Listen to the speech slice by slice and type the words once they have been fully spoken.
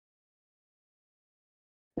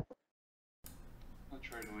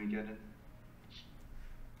charge when we get in.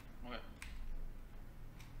 Okay.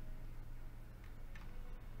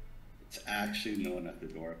 It's actually no one at the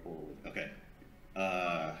door. Forward. Okay.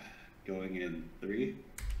 Going in 3,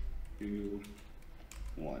 2,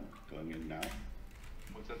 1. Going in now.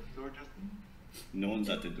 What's at the door, Justin? No one's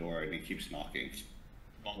at the door and it keeps knocking.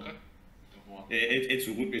 Monka?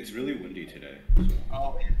 It's really windy today. So.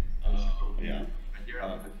 Oh. Yeah.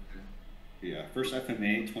 Yeah. Yeah. First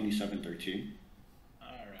FMA 2713.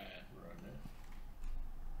 Alright.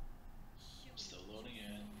 Still loading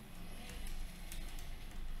in.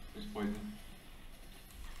 There's poison.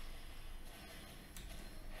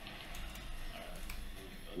 Alright.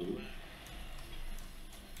 Moving the other way.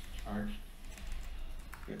 Charge.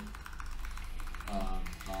 Good.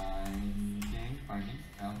 Finding.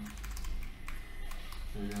 Down.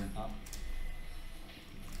 So you're on top.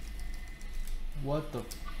 What the?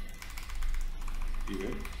 You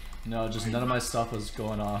good? No, just none of my stuff was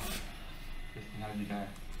going off. Kristen, how did you die?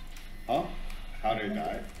 Huh? How did I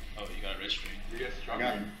die? Oh, you got a red screen. You get strong.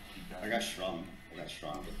 I got strong.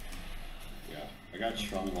 Yeah. I got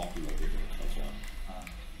strong walking over here. That's why.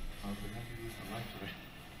 I was like, how did you use the light for it?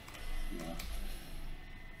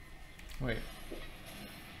 Yeah. Wait.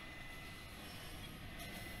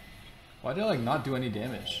 Why did I like not do any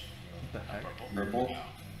damage? What the heck? Purple.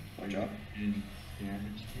 Watch out. In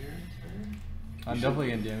damage gear, sir? I'm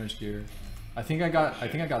definitely in damage gear. I think I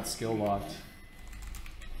got skill locked.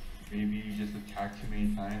 Maybe you just attacked too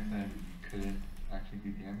many times and couldn't actually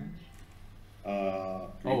do damage?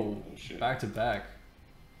 Oh, shit. back to back.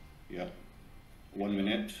 Yeah. 1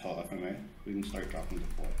 minute till FMA. We can start dropping the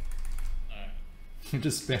 4. Alright.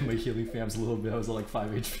 Just spam my healing fams a little bit. I was at like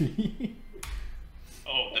 5 HP.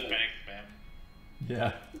 Oh, the panic spam.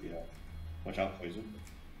 Yeah. Yeah. Watch out, poison.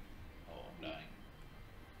 Oh, I'm dying.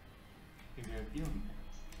 If you're healing.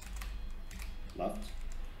 Left.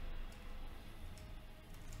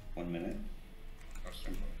 1 minute.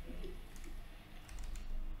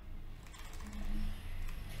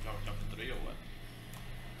 No, jump to 3 or what?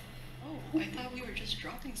 Oh, I thought we were just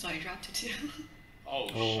dropping, so I dropped to 2. Oh,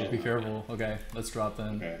 Oh, shit. be careful. Okay, let's drop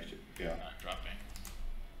then. Okay. Yeah. Dropping.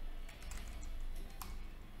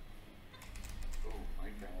 Oh my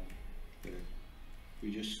god. Okay.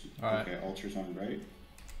 We just. Alright. Okay. Ultra's on right.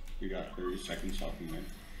 We got 30 seconds off in there.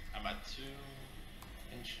 I'm at 2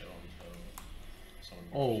 in chill until someone.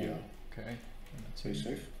 Oh, Yeah. okay. Stay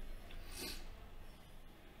safe.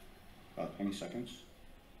 About 20 seconds.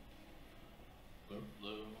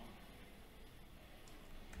 Blue.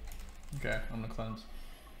 Okay, I'm gonna cleanse.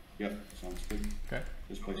 Yep. Sounds good. Okay.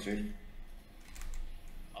 Just play safe.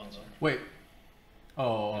 Oh, sorry. Wait.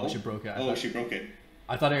 Oh, she broke it. Oh, she broke it.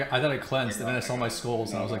 I thought I cleansed, and then I saw my skulls,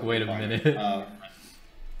 and I was like, wait a minute.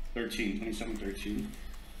 13, 27, 13.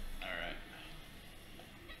 Alright.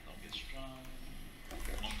 Don't get strong.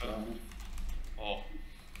 Okay. Oh,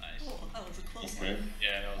 nice. Oh, that was a close Okay. one.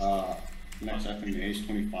 Yeah, that was Next FMA is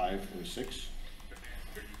 25 or 6.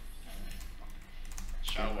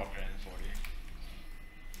 Shadow Walker in 40.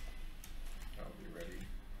 I'll be ready.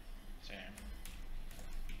 Same.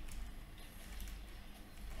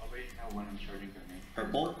 I'll wait now when I'm charging for me.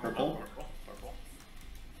 Purple. Purple.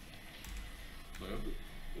 Blue,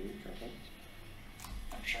 careful.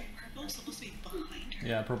 I'm sure purple's supposed to be behind her.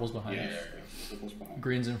 Yeah, purple's behind. Yeah, us. purple's behind.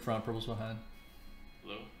 Green's in front, purple's behind.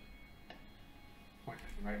 Blue. Point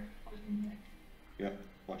right. Poison right. Yep,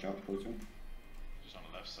 watch out, poison. Just on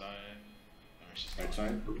the left side. I mean, she's Right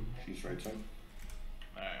side. She's right side.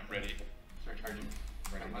 Alright, I'm ready. Start charging.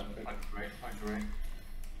 Right, Hug right. Hug right.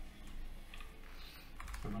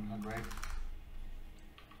 Put on hug right.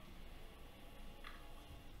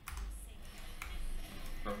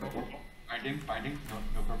 Purple. Binding.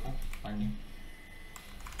 No purple. Binding.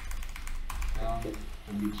 Down.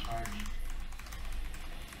 The loose charge.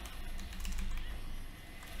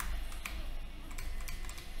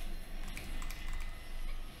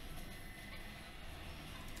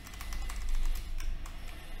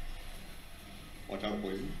 Watch out,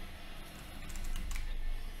 poison.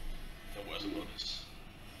 There was a Lotus.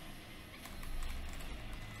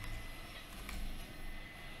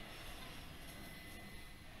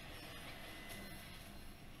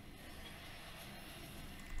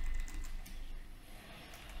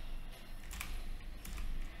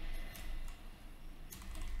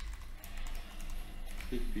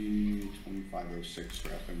 Should be 2506 for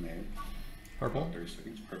FMA. Purple? About 30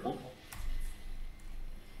 seconds. Purple.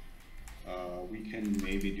 We can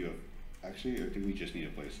maybe do it. Actually, I think we just need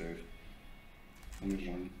to play safe. Only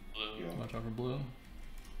one. Blue. Yeah. Watch out for blue.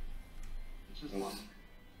 It's just Oh. one.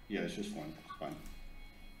 Yeah, it's just one. It's fine.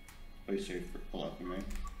 Play safe for pull FMA.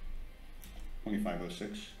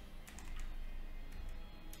 2506.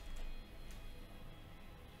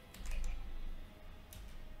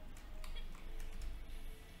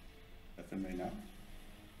 FMA now.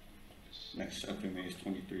 Next FMA is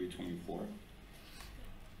 2324.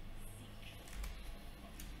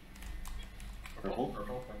 Purple.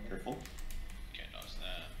 Careful. Can't dodge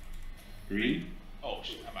that. Green. Oh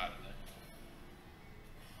shit, I'm out of there.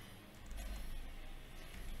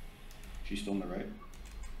 She's still on the right.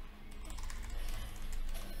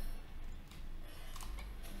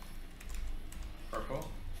 Purple.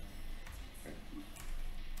 Okay.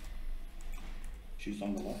 She's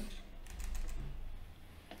on the left.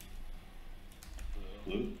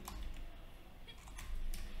 Blue.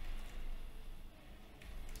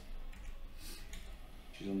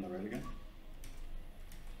 She's on the right again.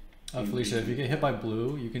 Felicia, if you get hit by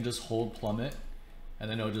blue, you can just hold plummet, and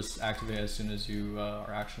then it'll just activate as soon as you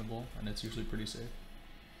are actionable, and it's usually pretty safe.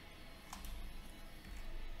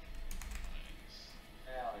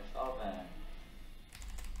 Yeah, I saw that.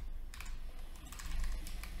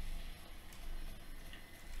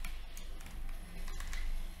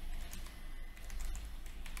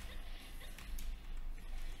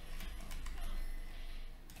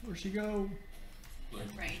 Where'd she go?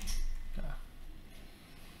 Right. Yeah.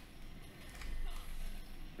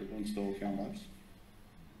 Everyone's still count lives.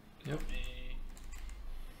 Yep. Me.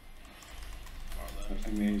 Far left.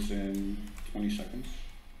 FMA is in 20 seconds.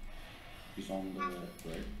 He's on the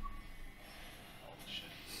right. Oh shit.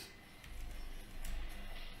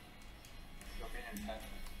 Still being intense.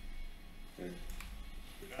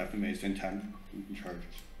 Okay. FMA is in 10. You can charge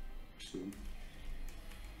soon.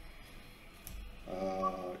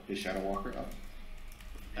 Is Shadow Walker up?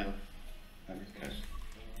 Yeah. Okay.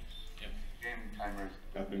 Yep. Game timers.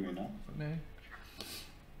 FMA now. For me.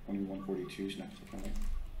 2142 is next FMA.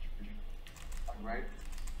 On right.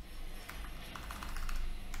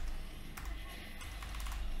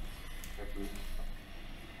 Check blue.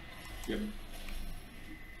 Yep.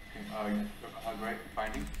 Okay, on right,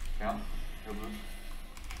 finding. Down. No blue.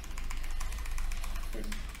 Okay.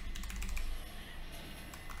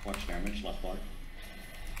 Watch damage, left bar.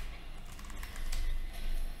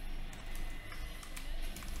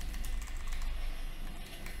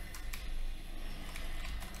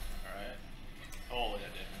 Alright. Oh, yeah,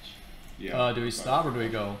 damage. Yeah. Do we stop or do we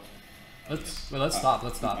go? Let's stop.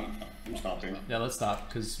 Let's stop. I'm stopping. Yeah, let's stop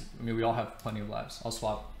because I mean we all have plenty of lives. I'll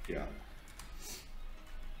swap. Yeah.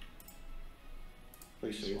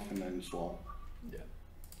 Play safe and then swap. Yeah.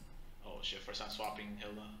 Oh shit, first time swapping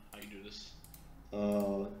Hilla. How you do this?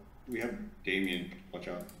 We have Damien. Watch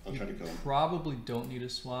out. I'll try to kill him. Probably don't need a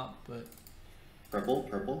swap, but Purple,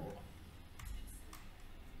 purple.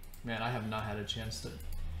 man, I have not had a chance to.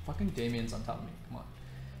 Fucking Damien's on top of me. Come on.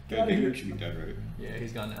 Get Yeah, outta Damien here. should be dead, right? Yeah,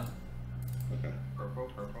 he's gone now. Okay. Purple,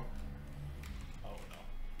 purple. Oh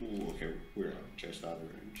no. Ooh, okay. We're just out of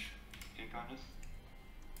range. Ink on us.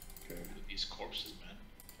 Okay. Look at these corpses, man.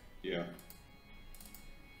 Yeah.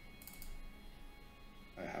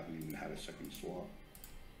 I haven't even had a second swap.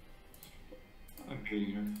 I'm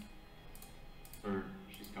baiting her. Or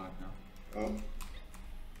she's gone now. Oh.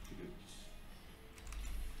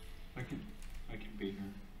 I can bait her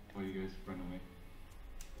while you guys run away.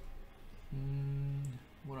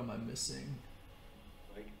 What am I missing?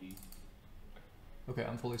 Like me. Okay,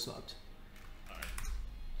 I'm fully swapped. Alright.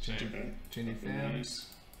 Changing, Same. Okay. changing fans.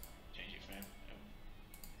 Change your fam.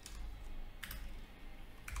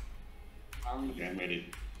 Yep. Okay, I'm ready.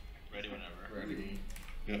 Ready whenever. Ready.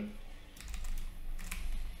 Yep.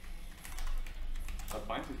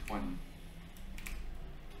 Mine's at 20.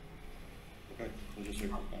 Okay, we'll just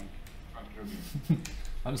circle back. Front Kirby.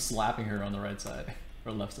 I'm slapping her on the right side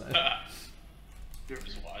or left side,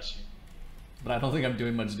 Just watching. but I don't think I'm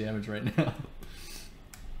doing much damage right now.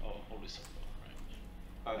 Oh, holy symbol,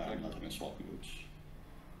 right? I'm not gonna swap moves.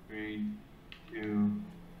 3, 2,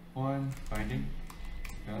 1. Binding.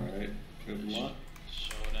 Down. Alright, good luck.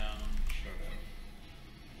 Showdown.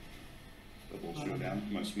 Double showdown.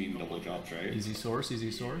 Must mean double drops, right? Easy source,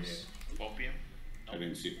 easy source. Copium? I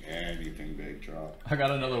didn't see anything big drop. I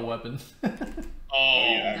got another weapon. Oh,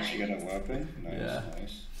 Oh, you actually got a weapon? Nice, Yeah.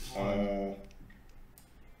 nice.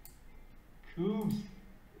 Cubes.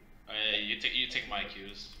 yeah, you take my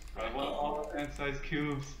cues. I want all N-size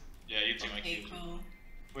cubes. Yeah, you take my Okay, cues. cool.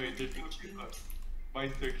 Wait, there's no cube left.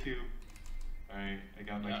 Meister cube. Alright, I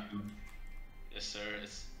got my Yeah. cube. Yes, sir.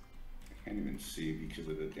 It's I can't even see because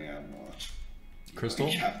of the damn Crystal?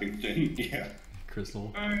 capping thing. Yeah.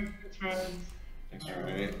 Crystal. Alright, it's friends.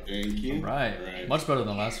 Alright, thank you. Right. Alright. Much better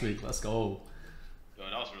than last week. Let's go. yo,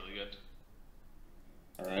 that was really good.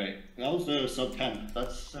 Alright. That was the sub 10.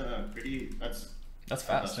 That's pretty. That's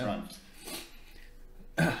fast. Yeah. Run.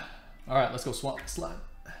 All right, let's go swap slime.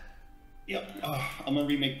 Yep. I'm gonna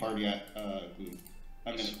remake party at Gloom.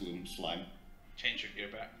 I'm in Gloom slime. Change your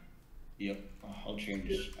gear back. Yep. I'll change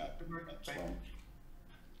at Storm.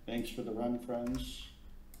 Thanks for the run, friends.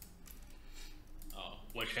 Oh,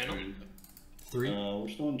 what channel? 3. We're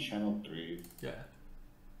still in channel 3. Yeah.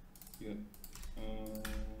 Yep.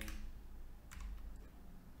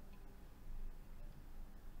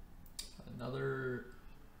 Another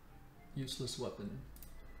useless weapon.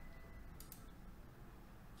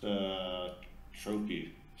 The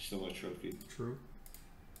trophy. Still a trophy. True.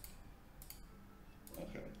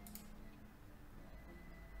 Okay.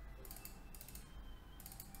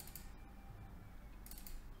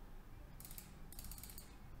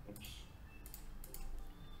 Oops.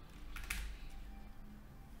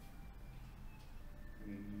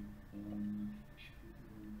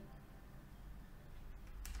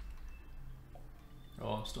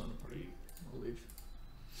 Oh, I'm still in the party. I'll leave.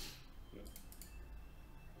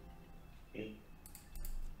 Okay.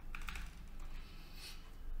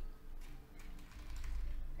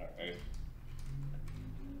 Alright.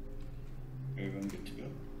 Everyone good to go?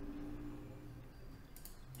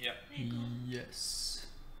 Yep. Yes.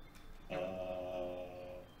 I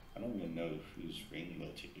don't even know whose rainbow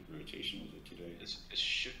ticket rotation was it today. It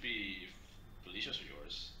should be Felicia's or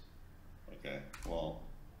yours. Okay, well,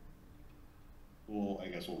 I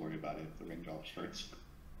guess we'll worry about it if the rain drop starts.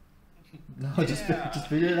 No, just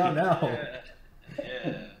figure it out now.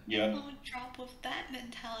 Yeah. Yeah. Don't drop with that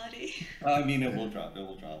mentality. I mean, it will drop. It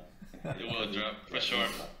will drop. It will drop for sure.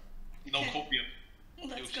 No Okay. copium.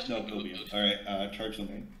 Let's It go. No copium. Alright, charge the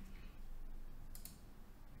main.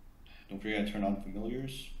 Don't forget to turn on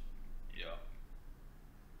familiars. Yeah.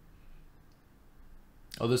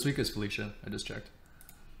 Oh, this week is Felicia. I just checked.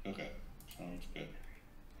 Okay, sounds good.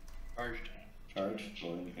 Charged. Charge,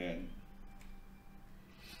 going in.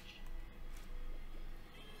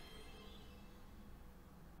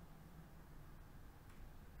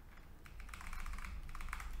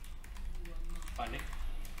 Finding.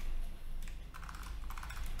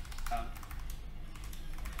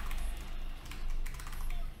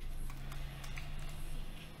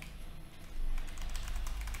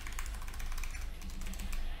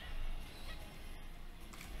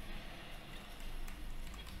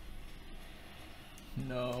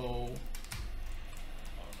 No.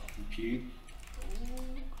 P.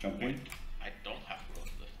 Jumping. I don't have road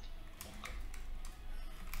lift. Okay.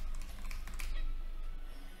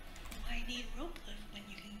 Why need rope lift when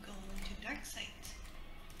you can go into dark sight?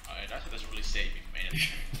 Alright, that doesn't really save me,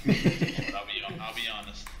 man. I'll be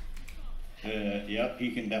honest. Yep,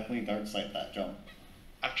 he can definitely dark sight that jump.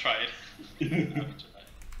 I've tried.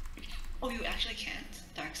 Oh, you actually can't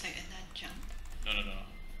dark sight in that jump. No.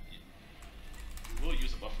 You will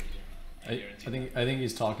use a buffer here. I think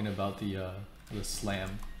he's talking about the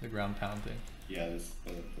slam, the ground pound thing. Yeah, the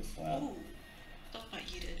slab. Oh, don't got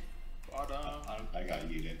yeeted. I got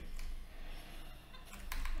yeeted.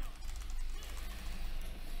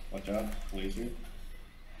 Watch out, laser.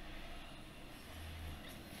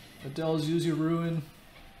 Adele's use your ruin.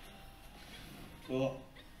 Well,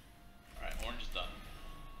 Alright, orange is done.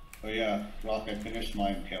 oh yeah, Rock, I finished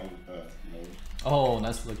my impale node. Oh,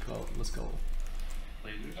 nice. Let's go. Let's go.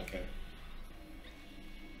 Lasers? Okay.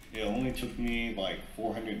 It only took me like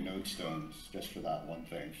 400 node stones just for that one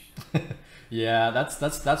thing. Yeah,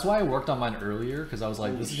 that's why I worked on mine earlier, because I was like,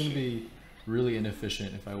 Holy this is gonna shit. be really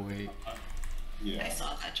inefficient if I wait. Yeah. I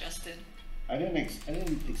saw that, Justin. I didn't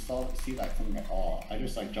see that coming at all. I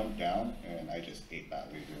just like jumped down and I just ate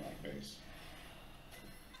that laser in my face.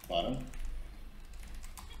 Bottom.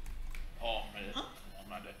 Oh, Huh? I'm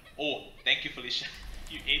not dead. Oh, thank you, Felicia.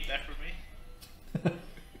 You ate that for me?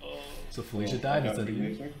 Oh. So Felicia Oh, I died got instead of the you.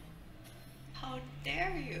 laser. How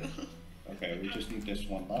dare you? Okay, we just need this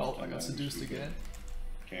one left. Oh, I and got then seduced we should be again.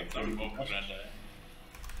 good. Okay, Now we're 30 both plus. gonna die.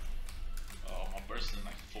 Oh, my burst is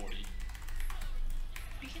like 40.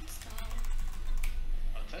 We can stall.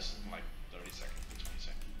 My test is in like 30 seconds to 20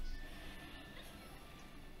 seconds.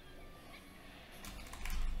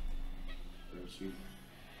 Let's see.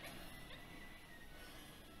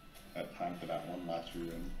 Got time for that one last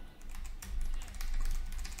rune.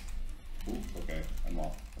 Ooh, okay, I'm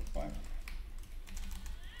off. That's fine.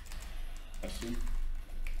 Question?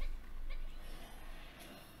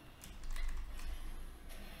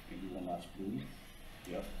 Maybe one last bloom?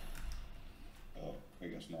 Yep. Oh, I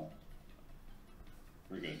guess not.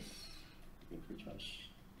 We're good. Good for touch.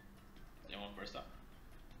 You want burst up?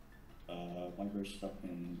 My burst up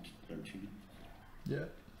in 13. Yeah.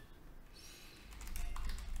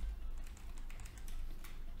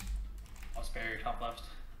 spare your top left.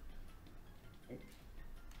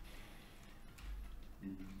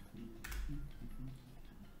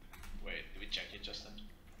 Wait, did we check it, Justin?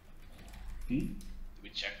 Did we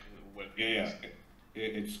check what? Yeah.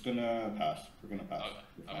 It's gonna pass. We're gonna pass. Okay.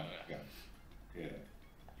 We're fine. Okay. Yeah.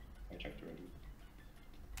 I checked already.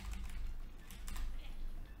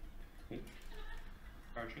 Okay.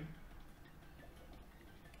 Arching.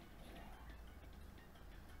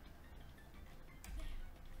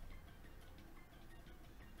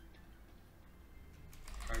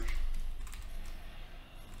 Arch.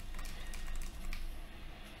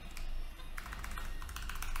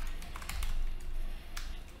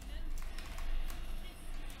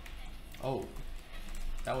 Oh,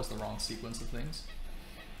 that was the wrong sequence of things.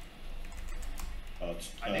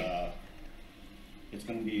 It's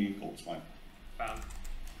gonna be gold slime, Found.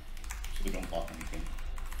 so they don't block anything.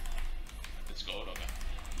 It's gold, okay.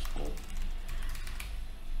 It's gold.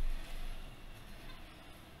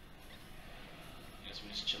 Guess we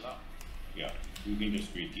just chill out. Yeah, we can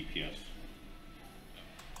just read DPS.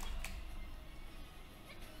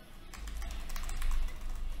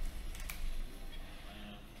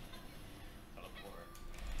 Teleport.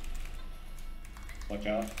 Watch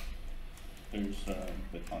out. There's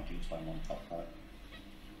the taunting slime on top part.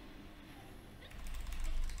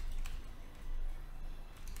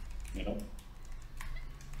 Middle.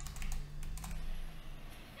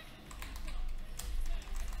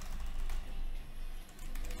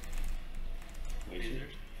 Laser.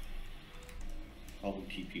 Lasers. Probably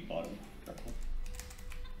TP bottom. Careful.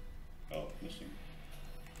 Oh, missing.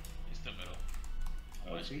 He's the middle.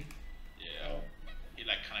 Oh, is he? Yeah. Oh, He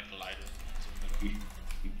like kind of glided to the middle.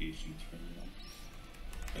 he gave seats for me.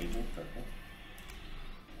 Laser, purple.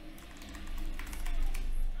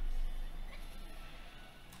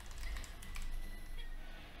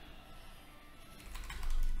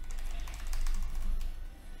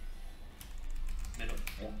 Middle.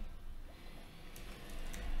 Yeah.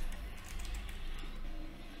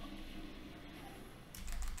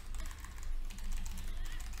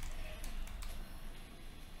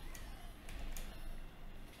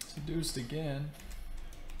 Seduced again.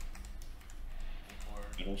 Or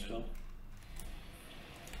Middle still.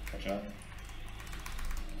 Watch out.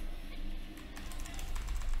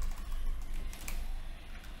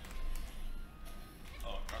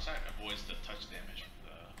 Oh, cross-eye avoids the touch damage from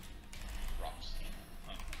the rocks.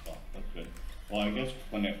 Oh, that's good. Well, I guess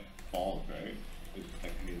when it falls, right? Is it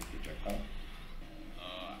technically a projectile?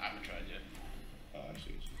 I haven't tried yet. Oh, I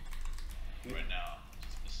see. Right now, it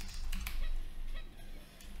just misses.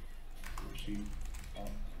 We'll see. Oh,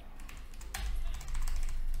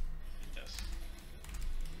 It does.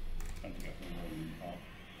 trying to get one more in top.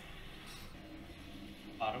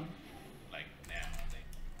 Bottom? Like now, I think.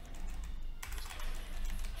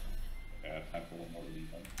 Yeah, time for one more lead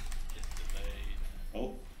on. It's delayed.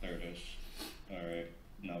 Oh, there it is. Alright,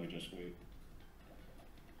 now we just wait.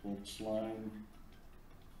 Gold slime.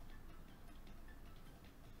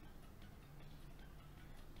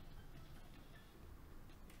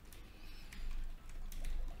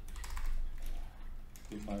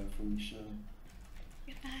 Goodbye, Felicia.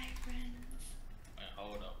 Goodbye, friends. Alright,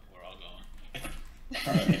 hold up. We're all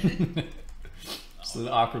going. Alright. So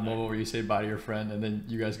the awkward moment where you say bye to your friend and then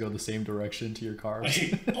you guys go the same direction to your cars.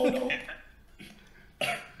 Wait, oh no!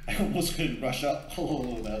 I almost couldn't rush up.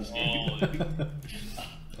 Oh, that was good.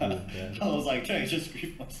 Oh, bad. I was like trying to just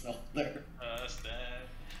grief myself there. that's that.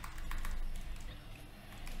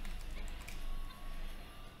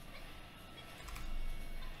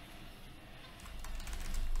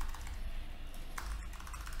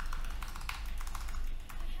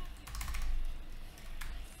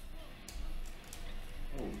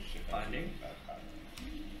 Oh shit, that's Binding? really bad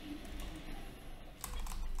timing.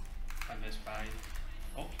 I missed bind.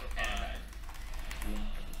 Oh, and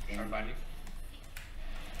sharp binding.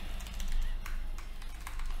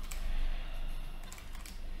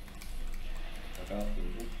 Check out,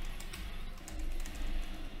 Google.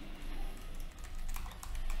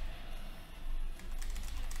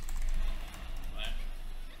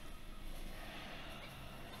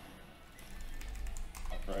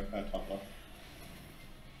 Top right, top left.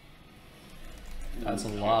 That's a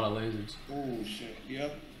Ooh, lot of lasers. Oh shit,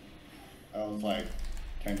 yep. I was like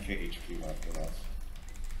 10k HP left with us.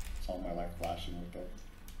 Saw my life flashing right there.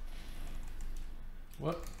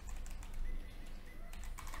 What?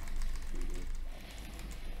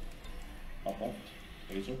 Top left,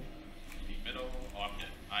 laser. The middle. Oh, I'm dead.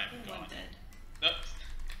 I am Oh, gone. I'm dead. Nope.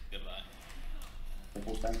 Goodbye.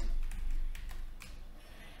 Purple stand.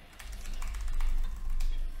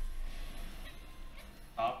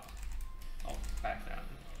 Up. Oh, back down.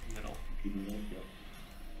 Middle. Repeat middle.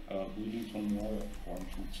 blue needs one more, orange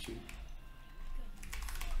needs two.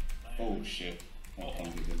 Oh shit. Well, I'm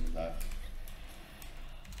gonna get into that.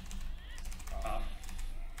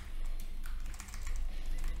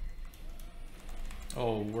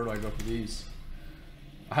 Oh, where do I go for these?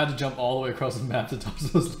 I had to jump all the way across the map to touch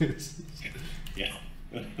those Lucids. Yeah,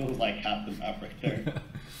 it was like half the map right there.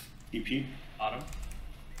 EP? Bottom.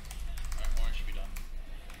 Alright, orange should be done.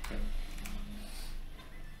 Okay.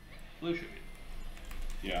 Blue should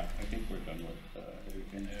be. Yeah, I think we're done with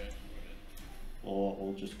everything. Yeah,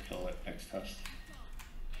 We'll just kill it next test.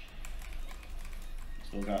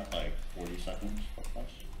 Still got like 40 seconds for us.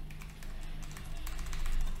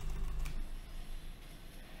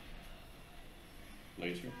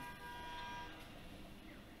 Laser.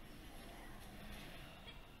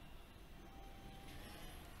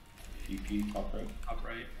 EP top right. Top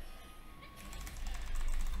right.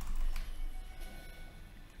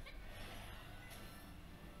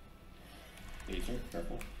 Laser,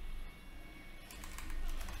 careful.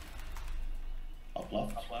 Up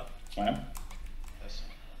left. Top left. Slam. Yes.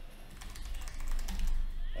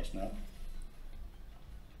 That's now.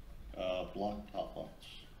 Block top left.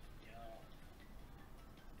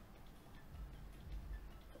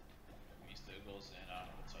 He still goes in, I don't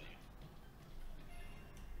know what to tell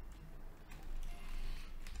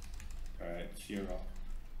you. Alright, Sierra.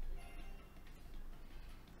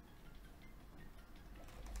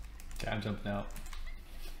 Okay, I'm jumping out.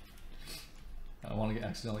 I don't want to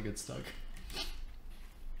accidentally get stuck.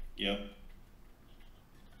 Yep.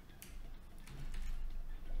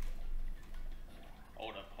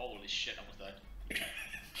 Hold up, holy shit, I almost died.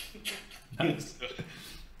 Nice.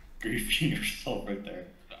 Griefing yourself right there.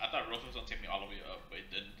 I thought Rose was gonna take me all the way up, but it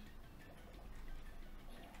didn't.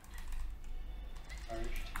 Charged.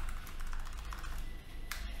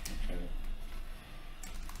 Okay.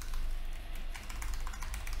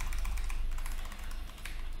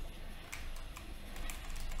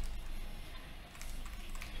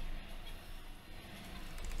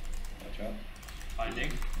 Watch out.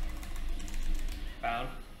 Finding. Found.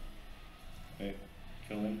 Okay.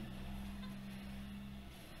 Kill him.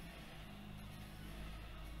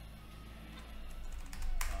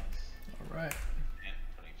 Nice. Alright. And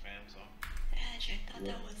putting fams on. Edge, I thought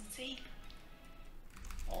that was safe.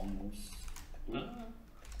 Almost. Ooh.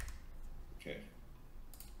 Okay.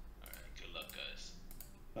 Alright, good luck, guys.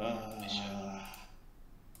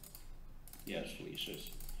 Yes,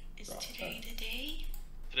 Felicia's. Is Drop today that. the day?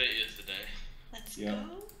 Today is the day. Let's Yeah.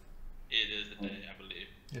 go. It is the day, I believe.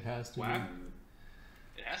 It has to Whack.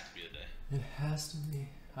 It has to be the day. be. It has to be.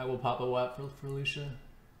 I will pop a WAP for Lucia.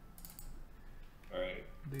 Alright.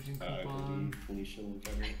 Legion I coupon. believe Felicia will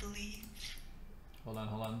cover. I believe. Hold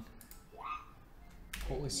on.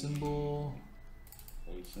 Holy symbol.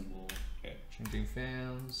 Holy symbol. Okay. Changing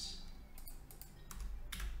fans.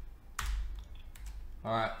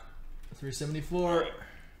 Alright. 374. Am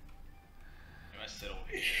I sit over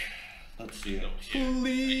here? Let's see it. Over here.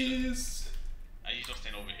 Please. I usually don't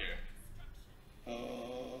stand over here.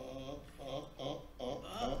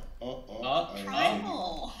 I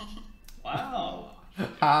Primal! Wow.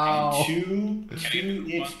 How? Two Can I get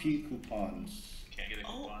the coupon? XP coupons. Can't get a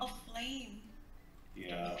Oh, coupon. a flame.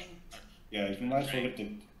 Yeah. Yeah, you might as well get the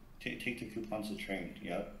take the coupons to train.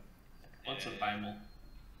 Yep. What's a primal?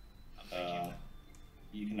 I'm thinking.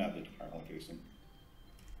 You can have the primal, Jason.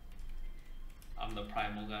 I'm the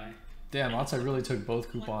primal guy. Damn, Outside really took both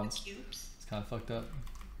Want the coupons. cubes? It's kind of fucked up.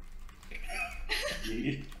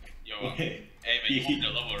 Yo, Okay. hey man, you want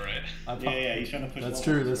their level, right? I pop- Yeah, he's trying to push. That's levels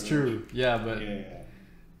true. That's for- true. Yeah, but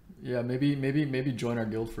Yeah. maybe join our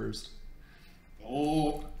guild first.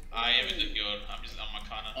 Oh. I am in the guild. I'm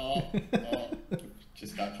Makana.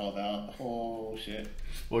 Just got called out. Oh shit.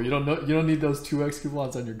 Well, you don't need those 2x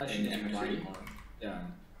coupons on your. In MF3? Yeah.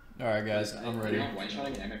 All right, guys, I'm ready. You're not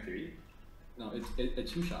one-shotting MF3? No,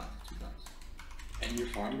 it's two shots. And you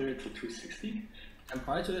farmed there to 260? And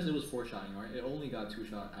prior to this, it was 4-shotting, right? It only got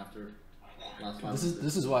 2-shot after last 5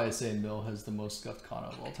 This is why I say Mill has the most scuffed Kana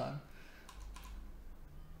of all time.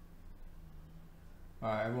 All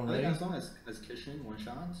right, everyone I think ready? as long as Kishin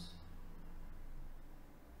 1-shots,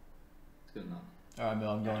 it's good enough. All right, Mill,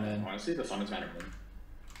 I'm going in. Honestly, the summons matter more.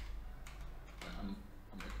 I'm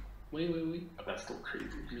ready. Wait. But that's still crazy.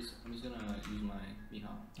 I'm just gonna use my Mihao.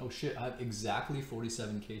 Oh shit, I have exactly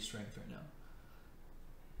 47k strength right now.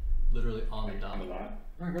 Literally on the dot. On the dot.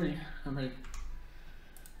 Alright, I'm ready.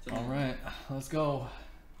 All right, let's go.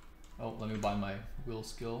 Oh, let me buy my will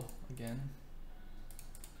skill again.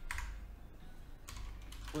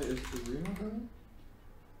 Wait, is Reno coming?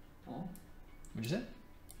 Oh, What'd you say?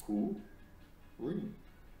 cool. Reno.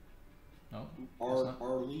 No.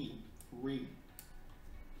 R Lee. Re.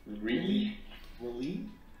 Really? Really?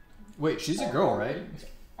 Wait, she's a girl, right?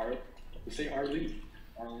 Ar we say Arlie.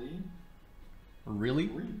 Arlene? Really?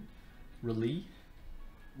 Re. Really?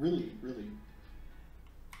 Really? Really?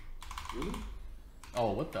 Really?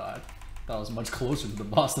 Oh, what the? I thought I was much closer to the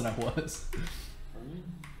boss than I was.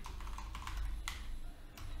 Arlene?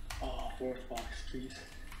 Oh, fourth box, please.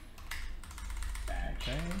 Bag.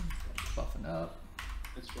 Okay, buffing up.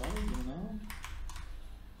 It's right, you know?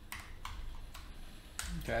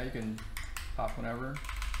 Okay, you can pop whenever.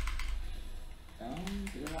 Down,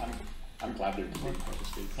 Yeah, I'm glad they're doing the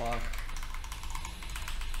stage. Clock.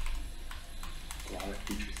 A lot of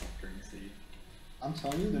feature stuff during the stage. I'm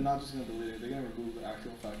telling you, they're not just gonna delete it, they're gonna remove the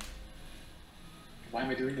actual effect. Why am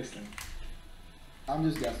I doing this then? I'm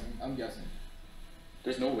just guessing, I'm guessing.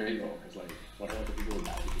 There's no way though, because like, what are other people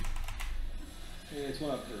mad at you? Hey, it's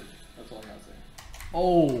what I've heard. That's all I gotta say.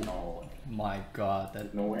 Oh No, my god,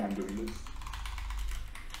 that no way I'm doing this.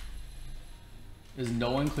 is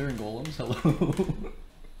no one clearing golems? Hello?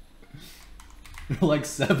 There are like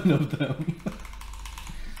 7 of them.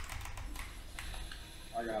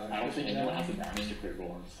 I got it. I don't think anyone has the damage to clear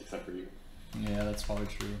golems except for you. Yeah, that's probably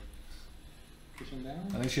true. Push him down.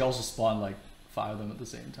 I think she also spawned like 5 of them at the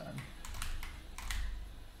same time.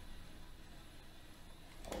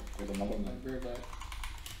 Oh, there's another I'm one. very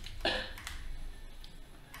back.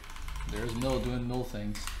 There's Mill doing Mill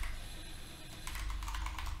things.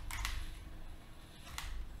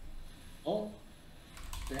 Oh!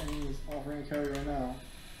 Danny's offering a carry right now.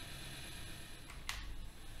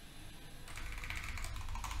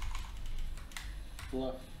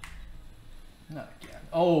 Left. Not again.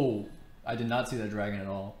 Oh! I did not see that dragon at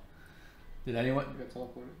all. Did anyone? You got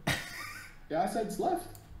teleported. Yeah, I said it's left.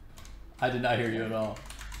 I did not hear you at all.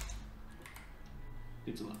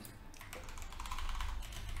 It's left.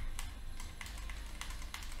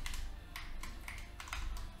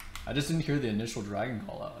 I just didn't hear the initial dragon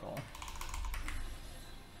call out at all.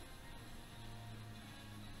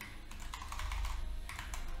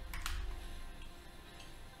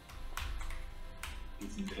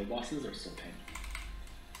 These middle bosses are so tanky.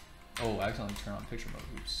 Oh, I accidentally turned on picture mode.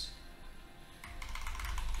 Oops.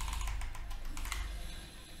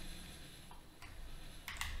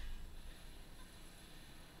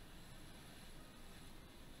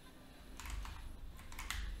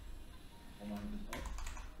 Hold on, this up.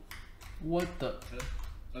 What the?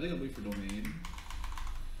 I think I'll wait for domain.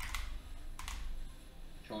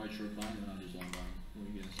 Charge short bind and I'll just long bind when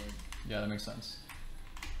we get inside. Yeah, that makes sense.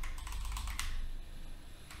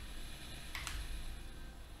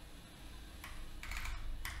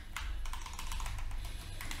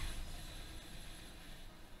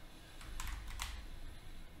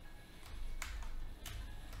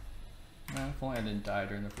 Nah, if only I didn't die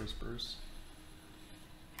during the first burst.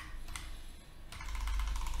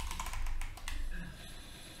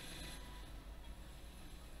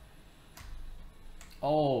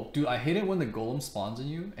 Oh, dude, I hate it when the golem spawns in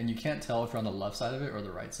you and you can't tell if you're on the left side of it or the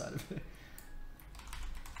right side of it.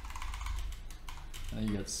 And then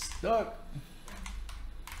you get stuck.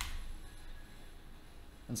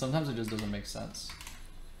 And sometimes it just doesn't make sense.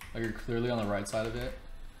 Like you're clearly on the right side of it,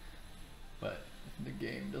 but the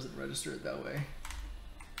game doesn't register it that way.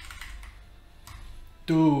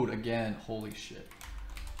 Dude, again, holy shit.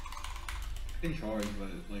 I can charge, but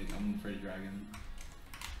like I'm afraid of dragon.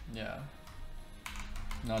 Yeah.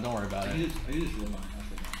 No, don't worry about I it. can just short bind. I'll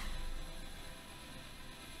short bind.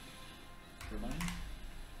 Short bind?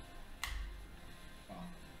 Wow.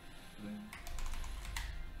 Okay.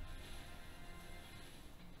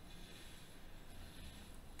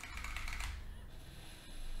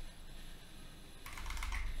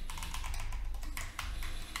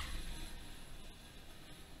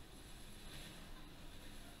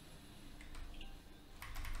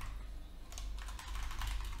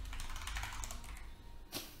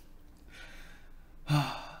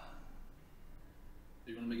 If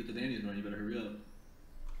you want to make it to Danny's run, you better hurry up.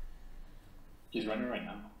 He's running right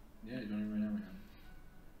now. Yeah, he's running right now.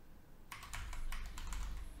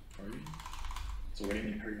 Are you? So what do you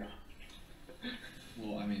mean hurry up?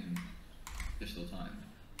 Well, I mean, there's still time.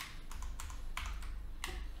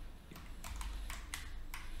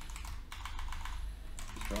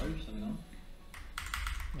 Just charge, let me know.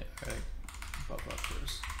 Yeah, alright. Buff up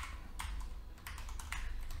first.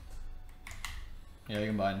 Yeah, you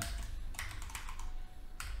can bind.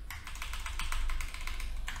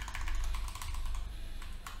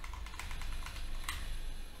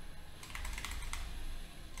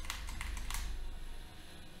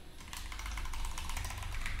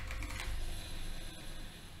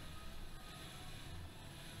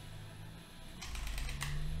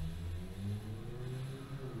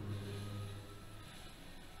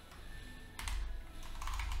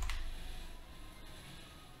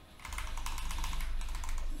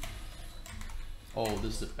 Oh,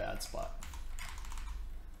 this is a bad spot.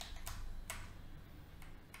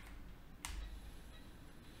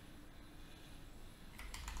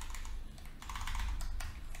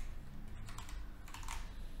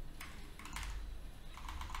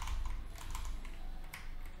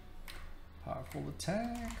 Powerful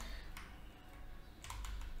attack.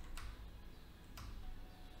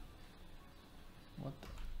 What the?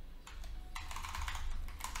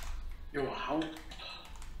 Yo, how?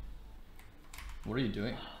 What are you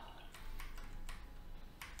doing?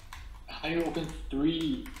 How do you open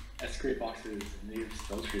 3 escalate boxes and they have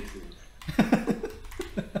spell traces?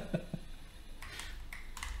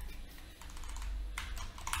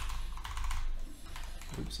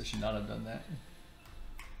 Oops, I should not have done that.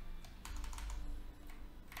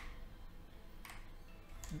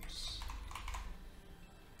 Oops.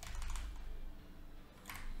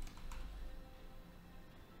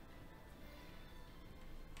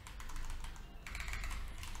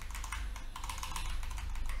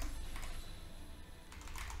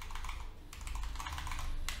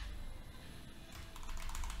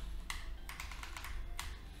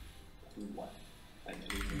 What?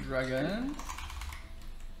 Dragon.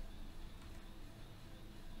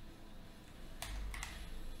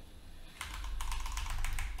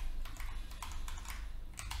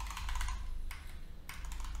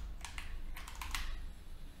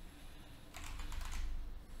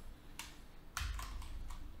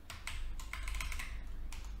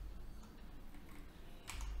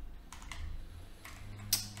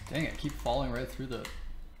 Dang it, I keep falling right through the...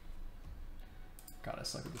 God, I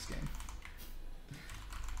suck at this game.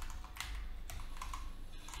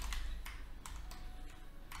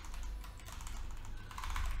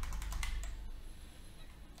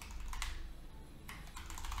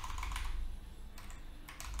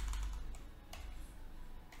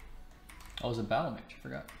 Oh, it was a battle mage, I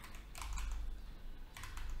forgot.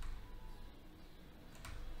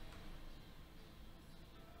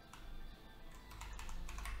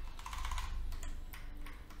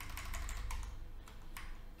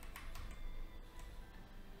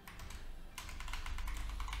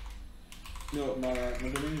 No, my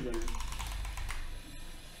domain is ready.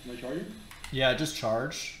 Am I charging? Yeah, just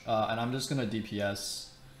charge, and I'm just gonna DPS,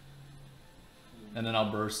 and then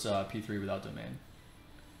I'll burst P3 without domain.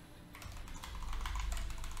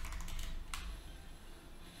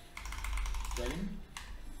 Dragon?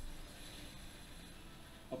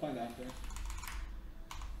 I'll find after.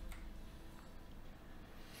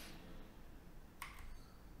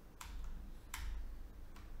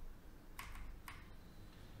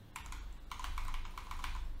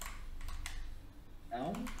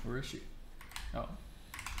 Ow? Where is she? Oh.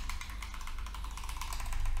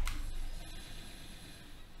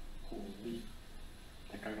 Holy.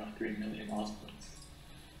 That guy got 3 million lost points.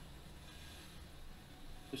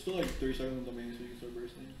 There's still like 37 on domain, so you can start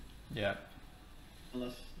bursting. Yeah.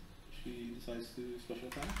 Unless she decides to special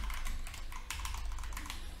attack.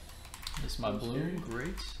 This is my That's bloom, scary.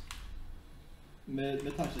 great.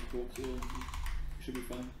 Mid touch is cool, so you should be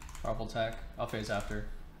fine. Powerful attack, I'll phase after.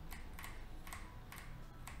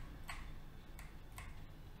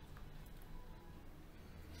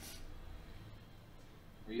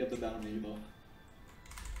 You get the battle mage though.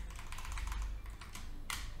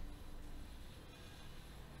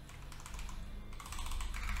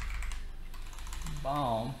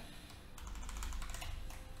 Bomb.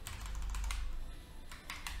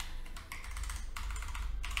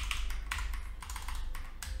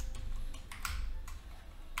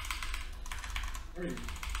 Hurry.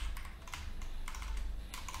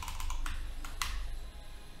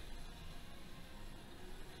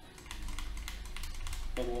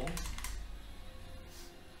 Double.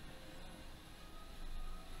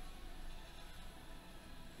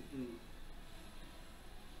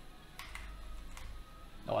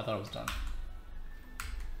 Oh, I thought it was done.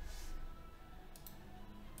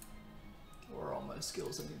 Or all my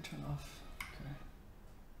skills I need to turn off. Okay.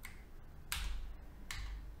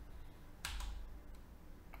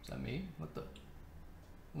 Is that me? What the?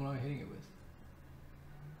 What am I hitting it with?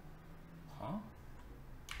 Huh?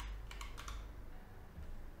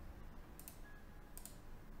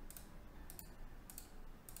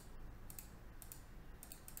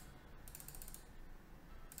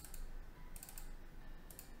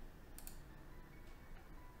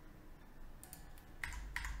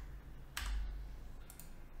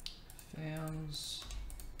 Fams.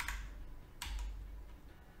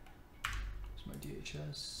 It's my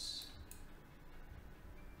DHS.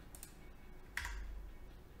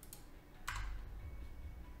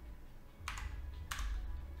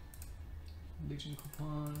 Legion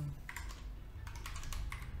coupon.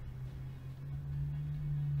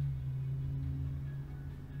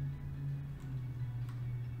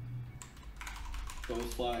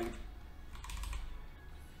 Ghost flag.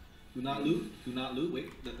 Do not loot. Do not loot. Wait,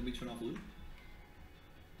 let me turn off loot.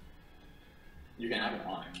 You can have it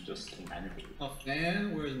on, just manually. A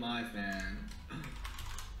fan? Where's my fan?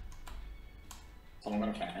 Someone got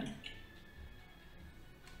a fan?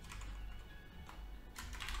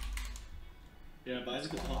 Yeah, but it's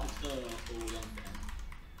the old young fan.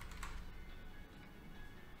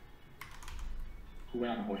 Who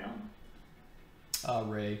went on Hoyoung?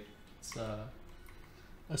 Ray. It's a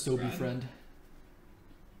Sobi Brad? friend.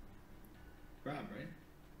 Grab, right?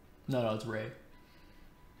 No, it's Ray.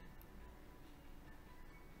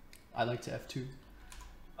 I like to F2.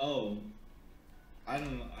 Oh. I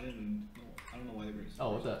don't know why they bring it.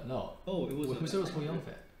 Oh, what the? No. Oh, it was Who said it was Hoyoung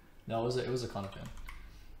fan? No, it was a Kana fan.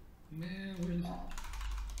 Man, where is it?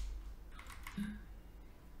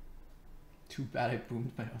 Too bad I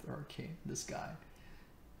boomed my other arcane. This guy.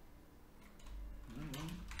 I don't know.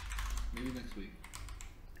 Maybe next week.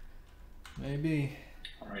 Maybe.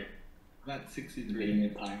 Alright. I'm at 63.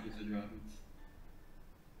 Damien time. Lucid Rapids.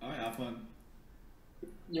 Alright, have fun.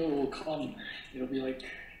 Yo, come. It'll be like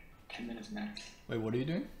 10 minutes max. Wait, what are you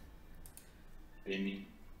doing? Damien.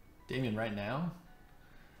 Damien right now?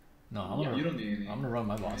 No, I'm You gonna. don't need any. I'm gonna run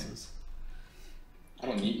my bosses. I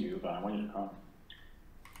don't need you, but I want you to come.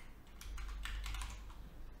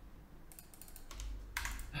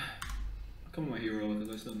 I'll come with my hero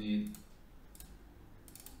because I still need.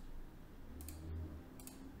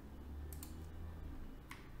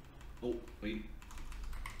 Oh, wait.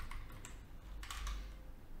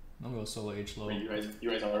 I'm gonna go solo H low. Wait,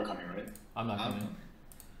 you guys are coming, right? I'm not I'm coming.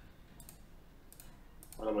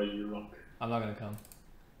 What about you, Rock? I'm not gonna come.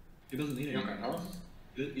 He doesn't need You don't anything. got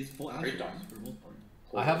no? He's full Great Astros done. for the most part.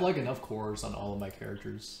 I have like enough cores on all of my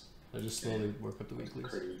characters. I just slowly work up the weeklies.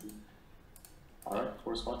 Crazy. Alright,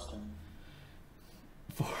 4 spots then.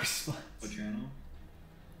 4 spots. What channel?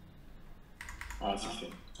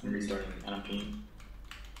 16. I'm restarting and I'm peeing.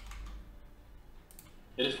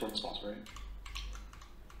 It is 4 spots, right?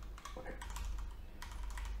 Okay.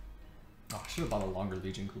 Oh, I should have bought a longer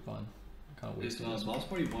Legion coupon. Kind of This wasted this. Boss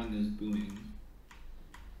Party 1 is booming.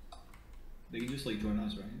 They can just like join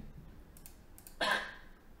us, right?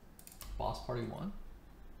 Boss Party 1?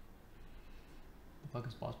 The fuck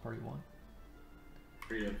is Boss Party 1?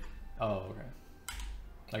 Creative. Oh, okay.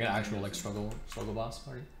 Like an actual like struggle boss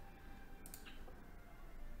party?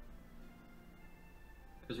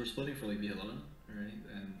 Because we're splitting for like Hilla, right?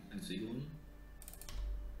 And Seagoon.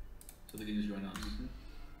 So they can just join us. Mm-hmm.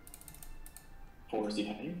 For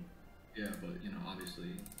CW? Yeah, but you know, obviously,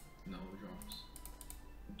 no drops.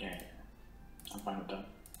 Yeah, I'm fine with that.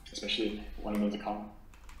 Especially when I'm with the comp.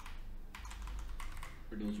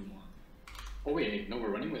 For those who want. Oh wait, no, we're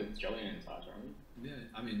running with Jelly and Zaj, aren't we? Yeah,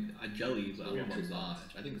 I mean, Jelly, but I don't know about Yeah.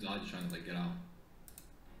 Zaj. I think Zaj is trying to like get out.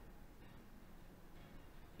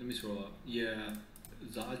 Let me scroll up. Yeah,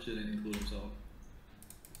 Zaj didn't include himself.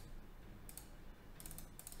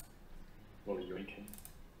 What were you thinking?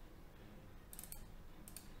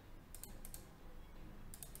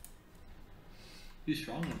 He's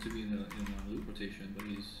strong enough to be in the loot rotation, but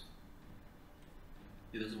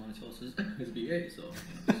he doesn't want to tell us his BA, so you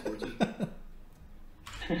know, he's 14.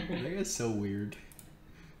 That guy's so weird.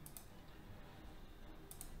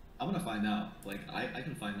 I'm gonna find out. Like I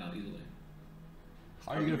can find out easily.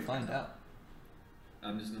 How are you gonna find out?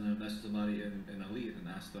 I'm just gonna message somebody in Elite and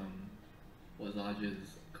ask them what Zaj's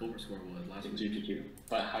covert score was last In week. GPQ.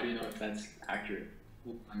 But how do you know if that's accurate?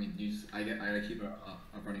 Well, I mean, I gotta keep a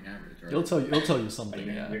running average, right? He'll tell you Like, something,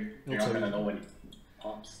 you're, yeah. you're He'll not tell gonna you. know when he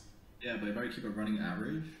pops. Yeah, but if I keep a running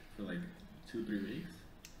average for like 2-3 weeks.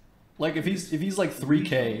 Like if he's like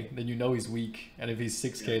 3K, then you know he's weak, and if he's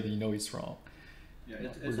 6K, Yeah. then you know he's strong. Yeah,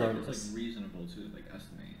 it's Regardless. like reasonable to like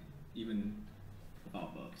estimate, even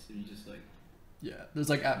without buffs. If you just like Yeah, there's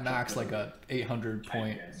like at max like a 800 I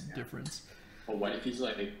point guess, yeah. difference. But what if he's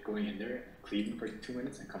like going in there, cleaving for 2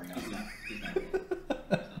 minutes and coming out? he's not. He's not.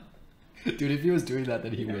 Dude, if he was doing that,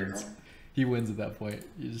 then he You never wins. know. He wins at that point.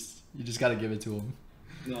 You just gotta give it to him.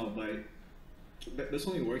 No, but this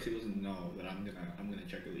only works if he doesn't know that I'm gonna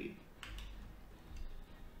check Elite.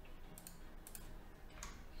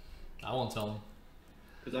 I won't tell him.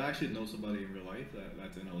 Because I actually know somebody in real life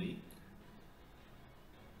that's in Elite.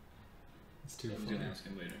 It's too So I'm funny. gonna ask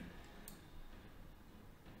him later.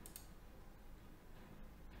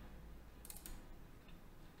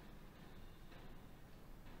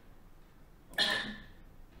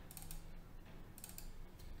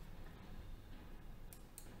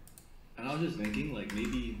 And I was just thinking, like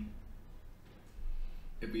maybe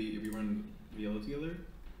if we run Viola together,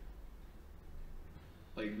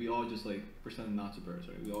 like we all just like pretend not to burst,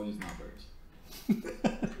 right? We all just not burst.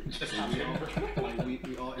 Just Like, happened.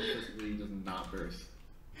 we all implicitly just not burst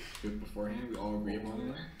beforehand. We all agree upon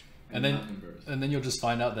it, And nothing burst. then you'll just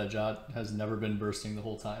find out that Jot has never been bursting the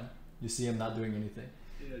whole time. You see him not doing anything.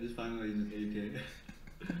 Yeah, just find out he's an AK.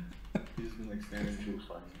 He's just been like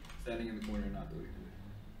standing in the corner and not doing anything.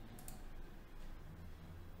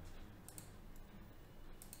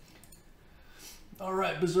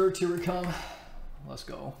 Alright, Berserk, here we come. Let's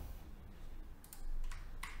go.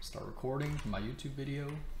 Start recording my YouTube video.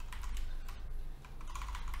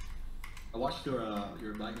 I watched your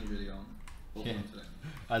Black Knee video. Both Yeah. of them today.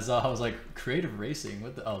 I was like, creative racing.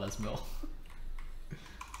 What the? Oh, that's Mill.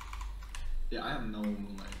 Yeah, I have no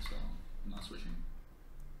moonlight, so I'm not switching.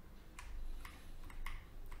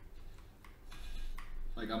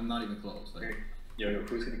 Like, I'm not even close. Like, Yo,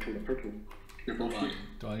 who's gonna kill the purple? You're both nobody. here.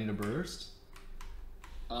 Do I need a burst?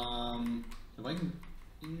 If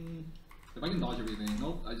I can dodge everything.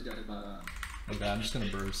 Nope, I just got hit by that. Okay, I'm just gonna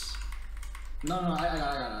burst. No, I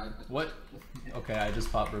got it. What? Okay, I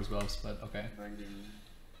just popped burst buffs, but okay.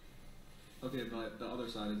 Okay, but the other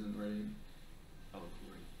side isn't ready, Oh,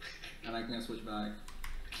 great. and I can't switch back.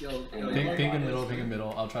 Yo, Pink in middle, pink in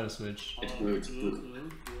middle. I'll try to switch. It's blue, it's blue.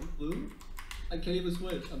 Blue? I can't even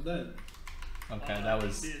switch. I'm dead. Okay, that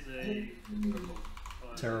was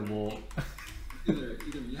terrible. Either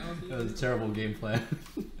Meowth. That was a terrible game plan.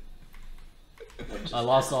 I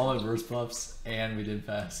lost all my burst buffs, and we did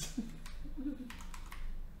fast.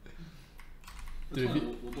 That's Dude, fine. if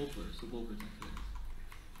you- We'll both first. We'll both first next phase.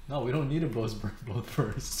 No, we don't need them both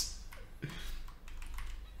first.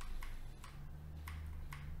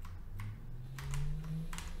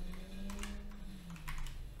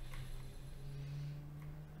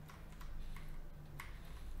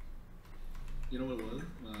 You know what it was?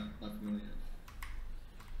 My familiar.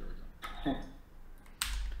 There we go.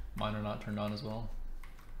 Mine are not turned on as well.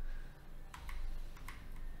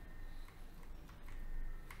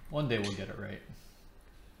 One day we'll get it right.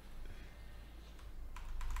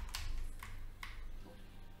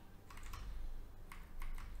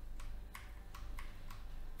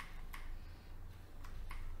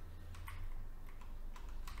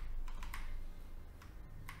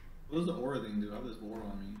 What does the aura thing do? I have this aura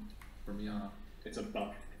on me. For me, It's a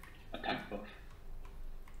buff. Attack buff.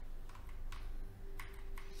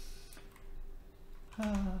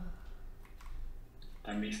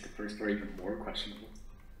 That makes the first story even more questionable.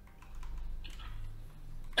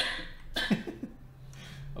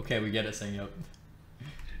 Okay, we get it, saying yep.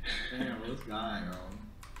 damn, this guy,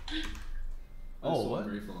 bro. Oh, so what?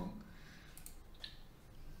 Ungrateful.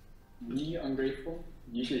 Me ungrateful?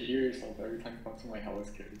 You should hear yourself every time you talk to my Hellas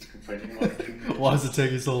kids complaining about it. Why is it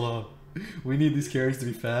taking so long? We need these carries to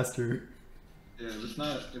be faster. Yeah, if it's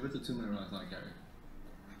a 2-minute run, it's not a carry.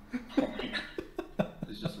 Oh my god.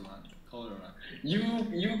 It's just a run. Call it a run.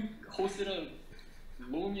 You hosted a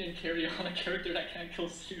Lomian carry on a character that can't kill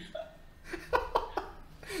Siva.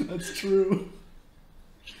 That's true.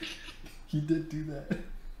 He did do that.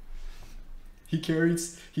 He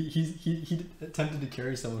attempted to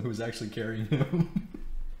carry someone who was actually carrying him.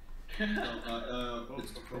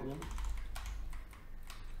 It's a problem.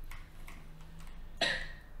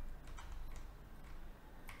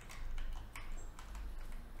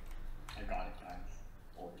 I got it, guys.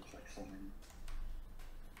 Oh, it's like so many.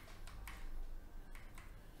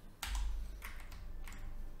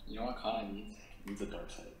 You know what Kana needs? He needs a dark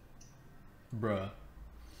side. Bruh.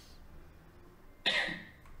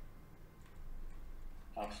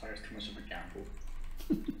 Foxfire is too much of a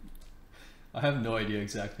gamble. I have no idea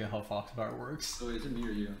exactly how Foxfire works. So is it me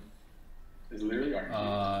or you? It's literally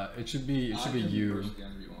RNG. It should be you. First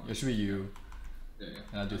again if you want. It should be you. Yeah.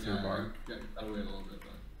 And I'll do third bar. Yeah, gotta wait a little bit, but.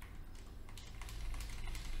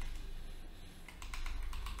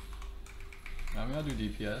 I mean, I'll do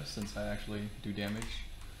DPS since I actually do damage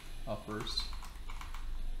off burst.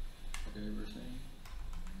 Okay, we're saying.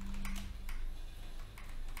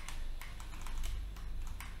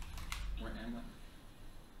 Where am I?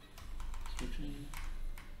 Switching.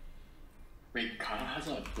 Wait, Kana has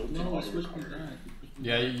a built-in No, auto switch me recovery. back.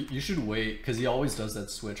 Yeah, you should wait because he always does that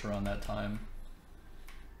switch around that time.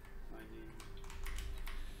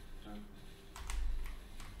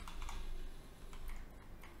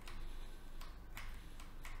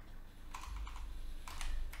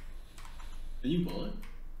 Can you bullet?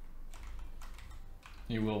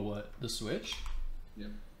 He will what? The switch? Yeah.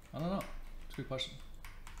 I don't know. It's a good question.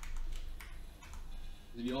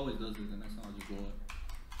 If he always does it, then next time I'll just bullet.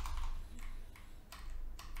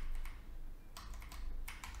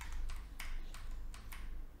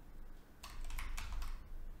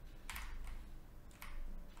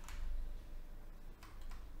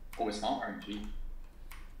 Oh, it's not RNG.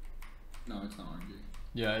 No, it's not RNG.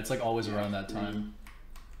 Yeah, it's like always around that time.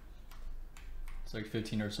 It's like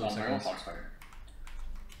 15 or so No, Mario seconds. Foxfire.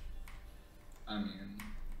 I mean,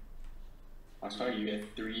 Foxfire, you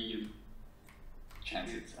get 3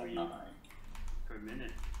 chances of not dying. Per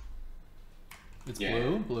minute. It's Yeah.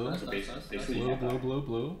 blue, blue, That's- So that's- basically, blue, you can't blue, die. blue,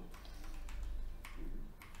 blue.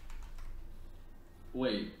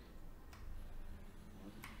 wait.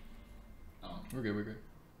 Oh, We're good, we're good.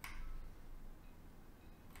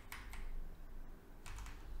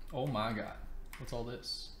 Oh my god. What's all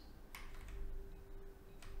this?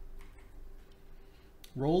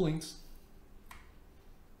 Rollings.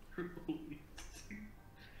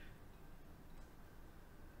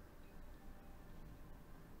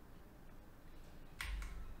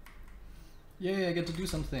 Yay, I get to do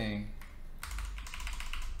something.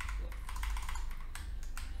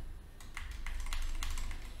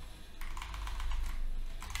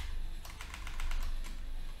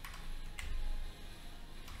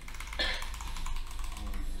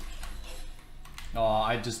 Oh,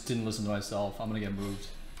 I just didn't listen to myself. I'm gonna get moved.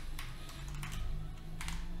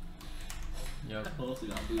 Yep. what else we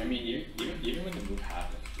got? Blue. I mean, even when the move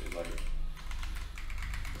happens, it's like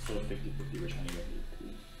it's still 50-50 returning of the 2.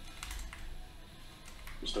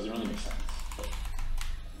 Which doesn't really make sense. But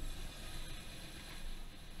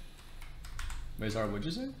Wait, sorry, what'd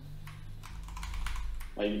you say?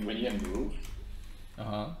 like when you get moved,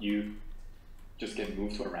 Uh-huh. you just get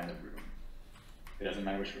moved to a random room. It doesn't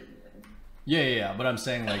matter which room you're in. Yeah, but I'm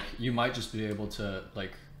saying like you might just be able to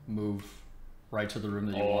like move right to the room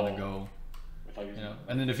that you want to Oh. go, Without you using know.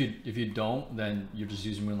 And then if you don't, then you just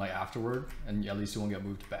use Moonlight afterward, and at least you won't get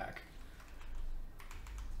moved back.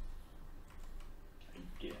 I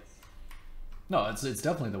guess. No, it's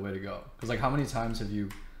definitely the way to go. Cause like how many times have you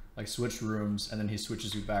like switched rooms and then he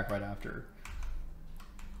switches you back right after?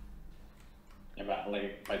 Yeah, but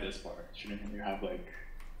like by this part, shouldn't you have like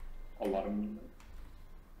a lot of movement?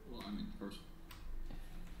 Well, I mean, first.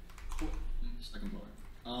 Second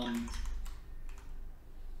bar.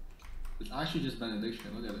 It's actually just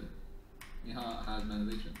benediction. Look at it. You know how it has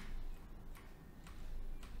benediction.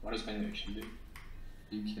 What does benediction do?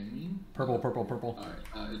 Are you kidding me? Purple, purple, purple.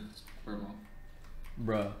 Alright, it's purple.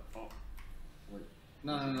 Bruh.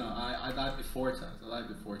 No. I died before test.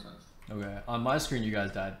 Okay. On my screen you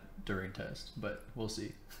guys died during test, but we'll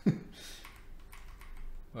see. We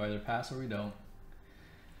either pass or we don't.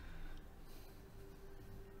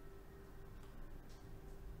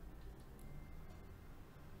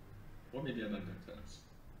 Or maybe I died during test.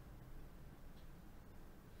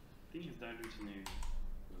 I think he's died recently.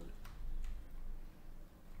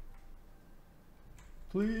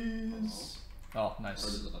 Please. Oh, nice. Or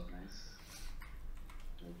does it look Nice.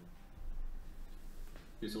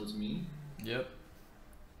 Okay, so it's me. Yep.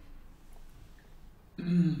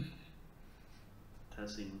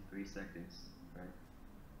 Testing 3 seconds, right?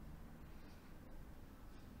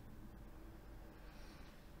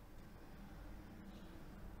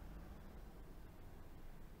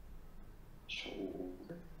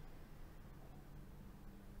 Shoulder.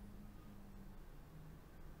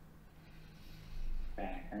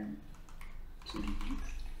 Backhand. Please.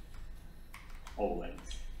 Oh,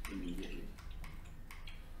 legs. Immediately.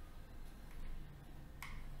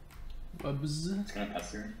 Webs. It's gonna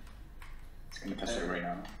test her. It's gonna test her right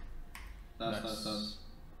now. That's.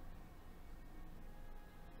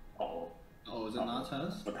 Oh. Oh, is it not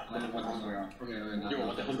test? What the hell's going on? Okay, not Yo,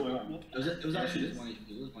 what the hell's going on? It was actually just 1 HP.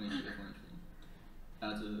 It was 1 HP. I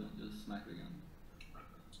had to just smack it again.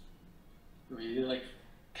 We did like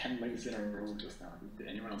 10 legs in a row just now. Did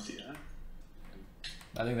anyone else see that?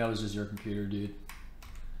 I think that was just your computer, dude.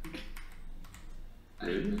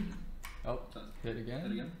 Really? Oh, Test. hit again.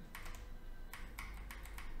 Hit again.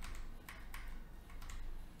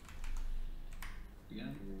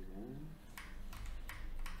 Again.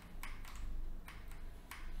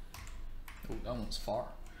 Oh, that one's far.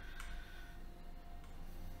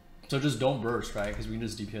 So just don't burst, right? Because we can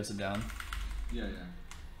just DPS it down. Yeah.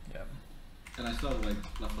 Yeah. And I still have like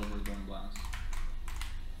leftover going blast.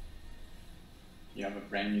 You have a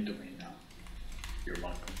brand new domain now. You're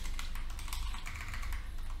welcome.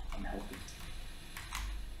 I'm helping.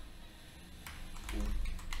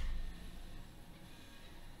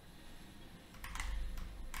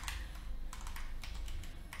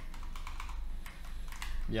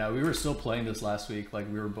 Yeah, we were still playing this last week.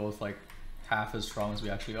 Like we were both like half as strong as we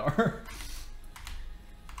actually are.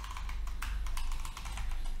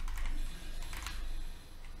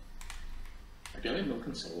 I feel like no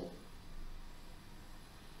console.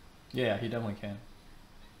 Yeah, he definitely can.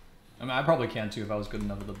 I mean, I probably can too if I was good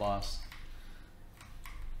enough at the boss.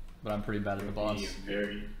 but I'm pretty bad at the boss.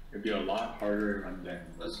 It'd be a lot harder to run than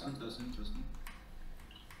That's interesting.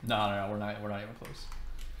 No, we're not even close.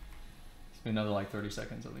 It's been another like 30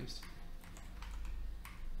 seconds at least.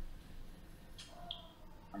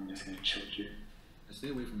 I'm just gonna chill here. I stay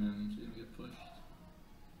away from him so he doesn't get pushed.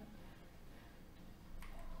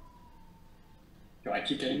 Yo, I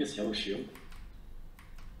keep getting this yellow shield.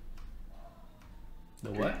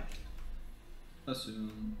 The what?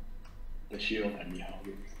 Assume. The shield that Mihao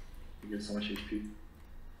gives. It gives so much HP.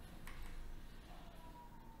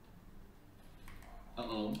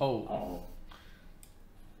 Uh-oh. Oh. Oh.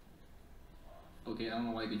 Okay, I don't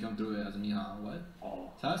know why you could jump through it as a Miha. What? Oh.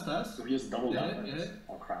 Test? So he just doubled Yeah, down. yeah.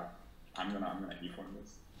 Oh crap. I'm gonna E-form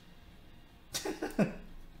this.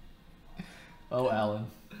 Oh, Alan.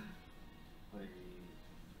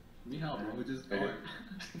 Miha, bro, we just go. Hey.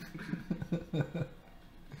 Yeah,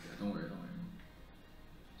 don't worry.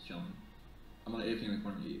 Just chilling. I'm gonna AFK in the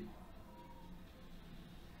corner to eat.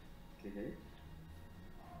 Okay.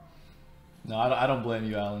 No, I don't blame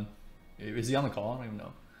you, Alan. Is he on the call? I don't even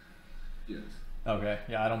know. Yes. Okay,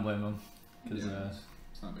 yeah, I don't blame him. Cause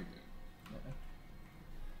It's not a big deal.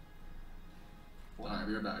 yeah. Alright,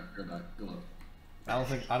 we're back. Good luck.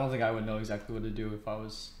 I don't think I would know exactly what to do if I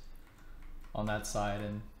was on that side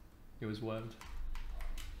and it was webbed.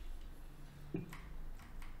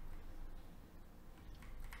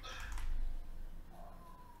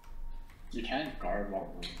 You can't guard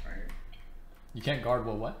while moving, right? You can't guard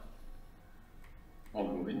what? While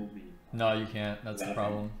moving. No, you can't. That's the Nothing.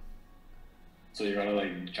 problem. So you gotta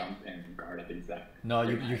like jump and guard at the exact. No,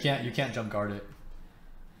 you can't jump guard it.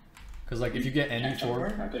 Cause like if you get any Can't jump forward,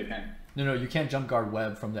 guard? I thought you can. no, you can't jump guard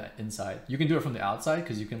web from the inside. You can do it from the outside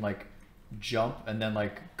because you can like jump and then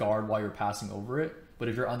like guard while you're passing over it. But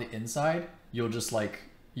if you're on the inside, you'll just like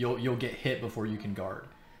you'll get hit before you can guard.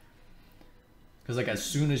 Because like as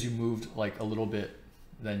soon as you moved like a little bit,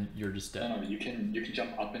 then you're just dead. No, you can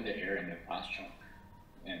jump up in the air and then fast jump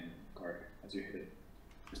and guard as you hit it.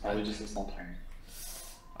 It's probably just a small timing.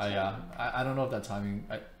 I don't know if that timing.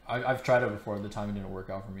 I've tried it before. The timing didn't work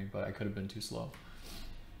out for me, but I could have been too slow.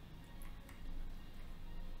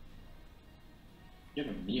 You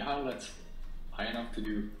have a Mihao that's high enough to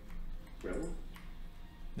do will?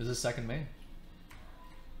 This is second main.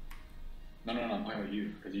 No, I'm talking about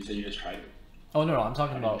you because you said you just tried it. Oh no, I'm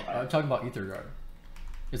talking I about didn't try it. I'm talking about ether guard.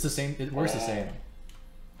 It's the same. It works the same.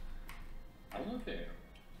 I don't know if it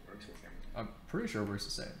works the same. I'm pretty sure it works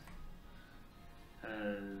the same.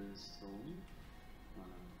 Stone?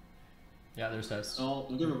 Yeah, there's tests. Oh,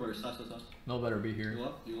 we'll do reverse. Test. No better be here. You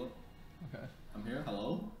up? Okay. I'm here.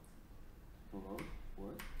 Hello? Hello?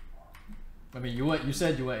 What? I mean, you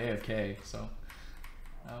said you went AFK, so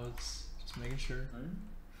I was just making sure. Alright.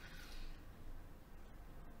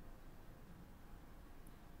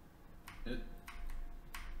 Hit.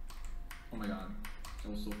 Oh my god.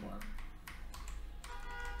 That was so far.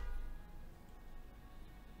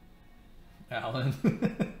 Alan.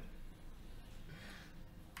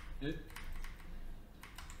 Hit.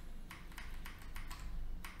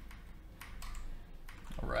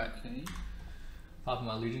 All right. Okay. Popping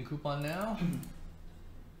my Legion coupon now.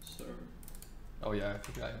 Sir. Oh yeah, I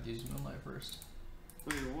forgot to use Moonlight first.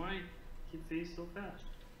 Wait, why he phased so fast?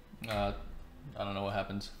 I don't know what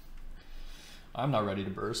happened. I'm not ready to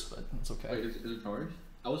burst, but it's okay. Wait, is it charged?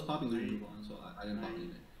 I was popping Legion coupon, so I didn't pop Right.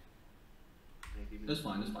 anything. Like, even- It's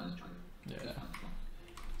fine. Yeah. It's fine.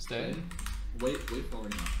 Stay. Wait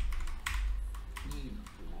forward now. Yeah, you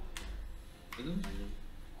know. Isn't it?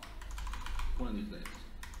 One of these days.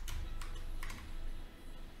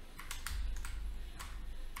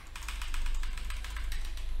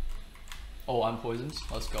 Oh, I'm poisoned.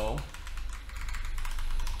 Let's go.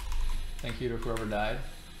 Thank you to whoever died.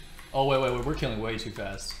 Oh wait, we're killing way too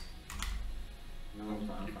fast. No, I'm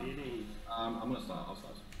fine. competing. I'm gonna stop. I'll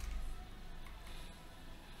stop.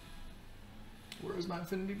 Where is my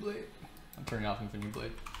Infinity Blade? I'm turning off Infinity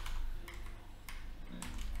Blade.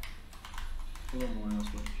 A little more and I'll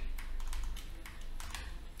switch.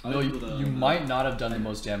 No, you might not have done the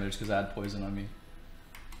most damage because I had poison on me.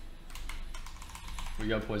 We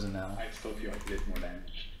got poison now. I still feel like you did more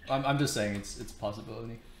damage. I'm just saying it's a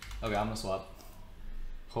possibility. Okay, I'm gonna swap.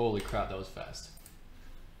 Holy crap, that was fast.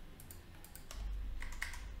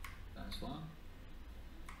 Nice one.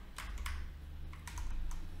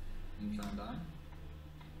 You trying to die?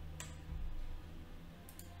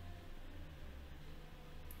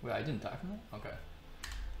 Wait, I didn't die from that? Okay.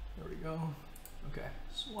 There we go. Okay,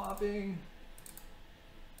 swapping.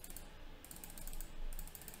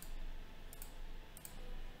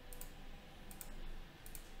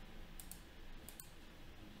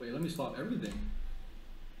 Wait, let me swap everything.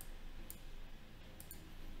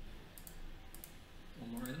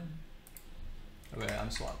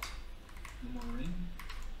 swapped. No more ring.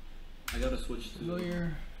 I gotta switch to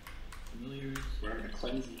Familiar. familiars. Where are the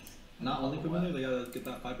cleanses? Not only Oh, familiar, wow. they gotta get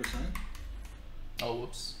that 5%. Oh,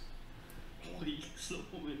 whoops. Holy, so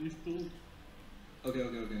many tools. Okay.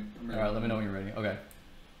 I'm ready. Alright, let me know when you're ready. Okay.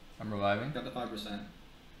 I'm reviving. Got the 5%.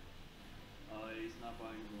 He's not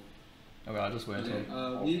buying gold. Okay, I'll just wait until.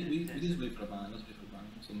 Okay, we just wait for the bind. Let's wait for the bind.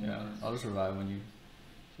 So no Yeah, matter. I'll just revive when you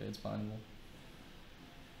say it's bindable.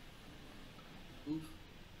 Oof.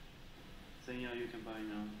 Saying yeah, you can buy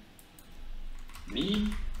now.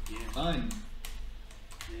 Me? Yeah, Fine.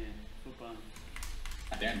 yeah, full ban.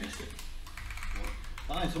 I think I missed it.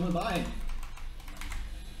 Fine, someone bind.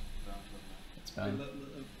 It's Wait, bad. let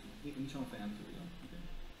me turn on fan. Here we go.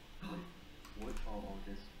 Okay. What? Oh,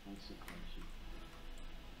 this monster collection.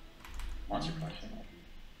 Monster collection.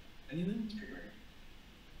 Anything? It's pretty rare.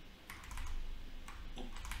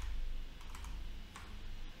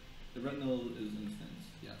 The retinal is instance.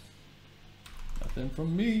 Yes. Nothing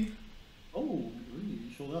from me. Oh, really?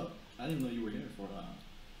 You showed up. I didn't know you were here for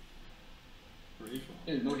April. You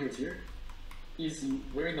didn't know he was here? He's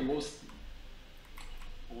wearing the most.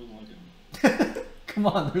 I wasn't looking. Come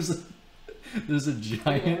on, there's a What is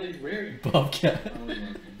giant he wearing? bobcat. I wasn't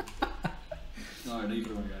looking. Alright, now you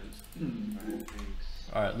put it on, guys. Alright, thanks.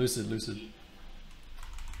 Alright, Lucid.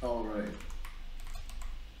 Alright.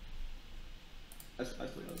 I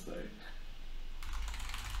still gotta say.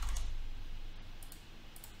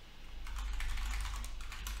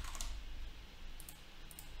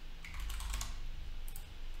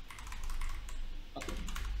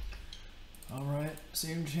 Alright,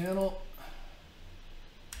 same channel.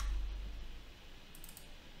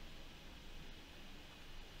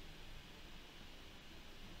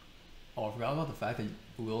 Oh, I forgot about the fact that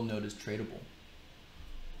will node is tradable.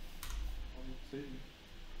 It's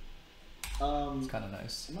kind of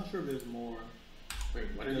nice. I'm not sure if there's more. Wait,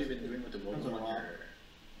 what have you been doing with the Depends Lotus on on a lot. your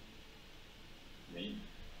main?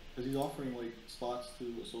 Because he's offering like slots to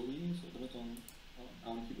Asobi, so it depends on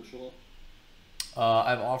how many people show up.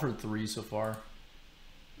 I've offered 3 so far.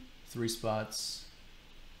 3 spots.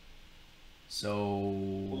 So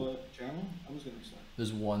What channel? I'm just gonna start.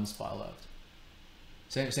 there's 1 spot left.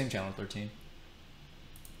 Same channel, 13.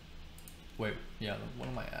 Wait, yeah, what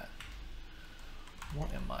am I at?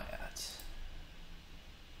 What am I at?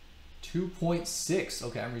 2.6.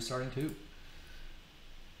 Okay, I'm restarting too.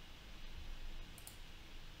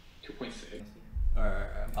 2.6. Alright,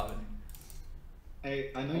 I'm popping.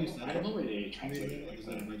 Hey, I know you said I it. don't know where they I translate it like like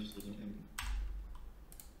that. that. I just wasn't in.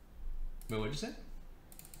 Wait, what'd you say?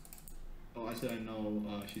 Oh, I said I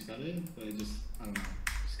know she said it, but I don't know.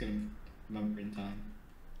 Just gonna remember in time.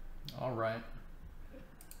 Alright.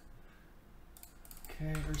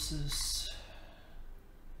 Okay, versus.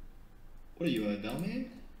 What are you, a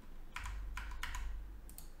Damien?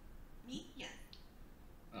 Me? Yeah.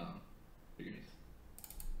 Oh, figures.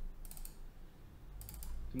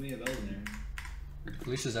 Too many Adeles in there.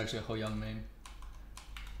 Felicia's actually a Ho Young main.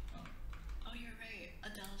 Oh, you're right.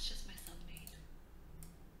 Adele's just my sub main.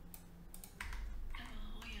 I'm a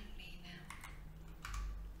Ho Young main now.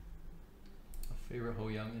 A favorite Ho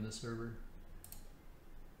Young in the server.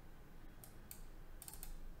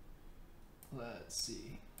 Let's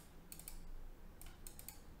see.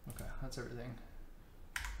 Okay, that's everything.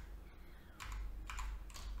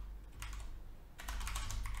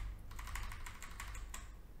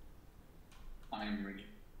 I'm ready.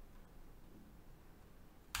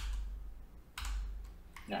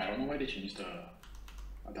 Yeah, I don't know why they changed the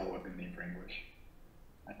Adele weapon name for English.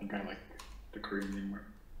 I think I like the Korean name more.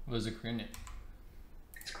 What is a Korean name?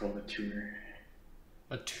 It's called a tuner.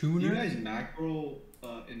 A Do tuner? you guys macro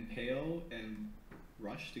impale and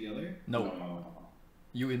rush together? No. No.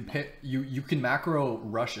 You can macro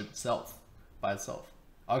rush itself by itself.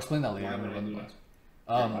 I'll explain that later. Why I'm gonna would I run the do box.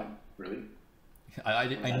 Yeah, what? Really?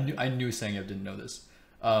 I knew saying it didn't know this.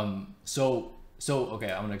 So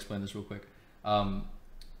okay, I'm gonna explain this real quick.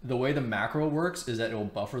 The way the macro works is that it will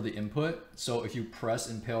buffer the input. So if you press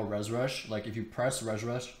impale res rush, like if you press res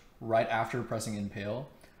rush right after pressing impale,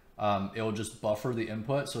 it will just buffer the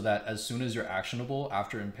input so that as soon as you're actionable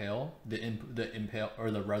after impale, the impale or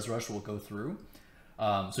the res rush will go through.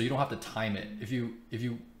 So you don't have to time it. If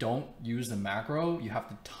you don't use the macro, you have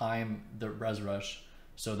to time the res rush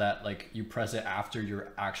so that like you press it after you're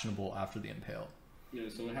actionable after the impale. Yeah,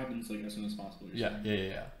 so it happens like as soon as possible.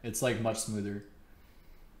 Yeah. It's like much smoother.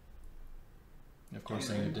 Of course,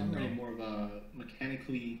 saying it didn't I'm really know. more of a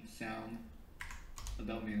mechanically sound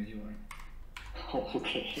adult man than you are. Oh,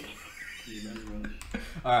 okay. You guys rush.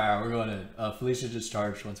 All right, we're going in. Felicia just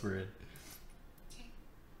charged once we're in.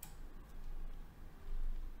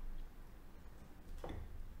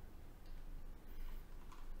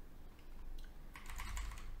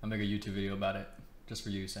 make a YouTube video about it, just for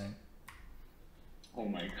you, saying. Oh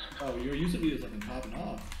my god. Oh, your YouTube videos have been popping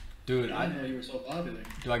off. Dude, I didn't know you were so popular.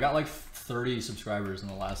 Dude, I got like 30 subscribers in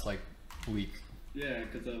the last like week. Yeah,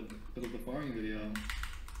 because of the farming video.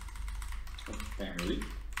 Damn, really?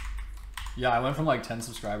 Yeah, I went from like 10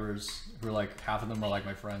 subscribers, who are like half of them are like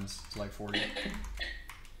my friends, to like 40.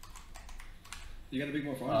 You gotta make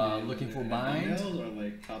more farming videos. Looking for like, bind. thumbnails or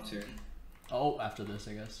like top tier. Oh, after this,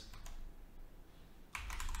 I guess.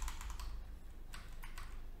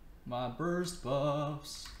 My burst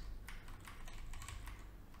buffs.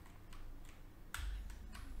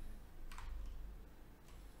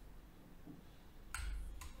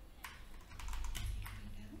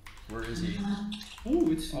 Where is he? Oh,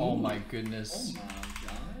 it's Oh smooth. my goodness. Oh my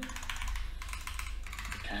god.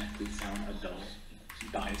 Mechanically sound Adele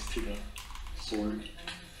dies to the sword.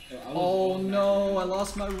 Yo, I was Oh on that no, video. I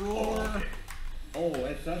lost my roar. Oh,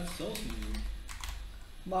 that's so smooth.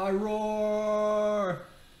 My roar.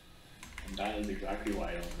 And that is exactly why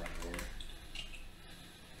I don't run roar.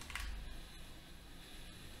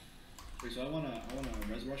 Wait, so I wanna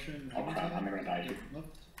res Russian. Oh crap, I'm gonna die here.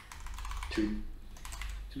 2.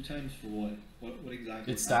 2 times for what? What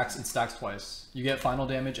exactly? It stacks twice. You get final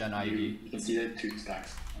damage and IED. You can see the 2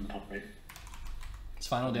 stacks on the top right. It's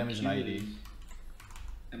final damage and IED.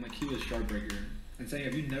 And my Q is Shardbreaker. And saying,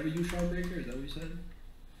 have you never used Shardbreaker? Is that what you said?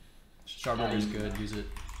 Shardbreaker is good, use it.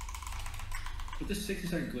 But this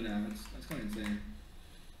 60-second cooldown, that's kind of insane.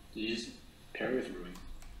 You just pair with Ruin.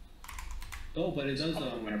 Oh, but it does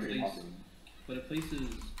Whenever you pop place, Ruin. but it places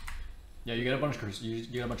Yeah, you get a bunch of you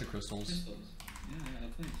get a bunch of crystals. crystals. Yeah,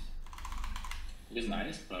 that place. It is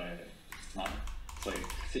nice, but it's not. It's like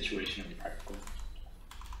situationally practical.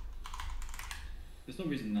 There's no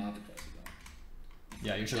reason not to press it though.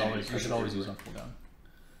 Yeah, you should Yeah, always you use on cooldown.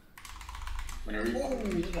 Whenever you pop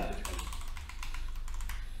Ruin, look at that.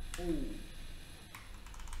 Oh.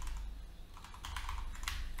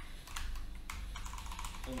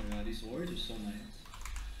 Oh my god, these swords are so nice.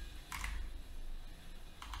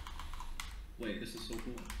 Wait, this is so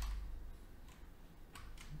cool.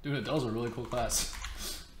 Dude, Adele's a really cool class.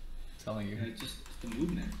 Telling you. Yeah, it's the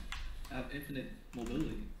movement. I have infinite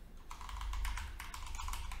mobility.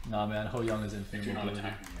 Nah, man, Ho Young is if infinite you're not mobility.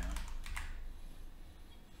 attacking, yeah.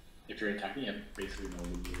 If you're attacking, you have basically no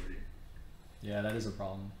mobility. Yeah, that is a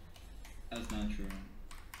problem. That's not true.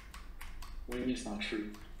 What do you mean it's not true?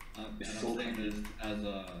 And It's I'm so saying funny. this as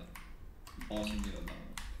a bossing you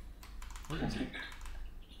though. Where is he?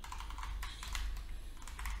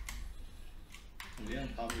 So yeah, I'm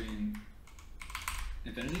covering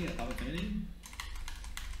Infinity, I top Infinity.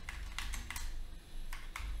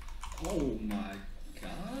 Oh my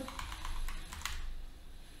god.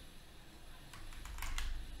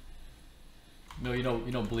 No, you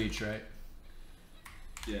know Bleach, right?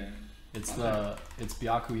 Yeah. It's Bankai. it's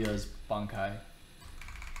Byakuya's Bankai.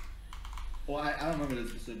 Well, I don't remember the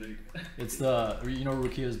specific. It's you know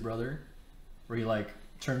Rukia's brother, where he like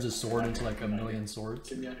turns his sword into like a million swords.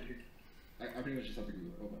 Get me out of here. I pretty much just have to Google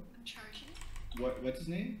it. Hold I'm charging. on. What's his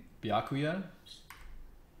name? Byakuya.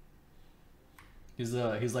 He's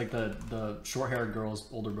like the short-haired girl's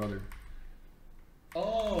older brother.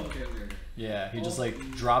 Oh, okay. Yeah, he just Oh.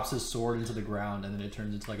 like drops his sword into the ground and then it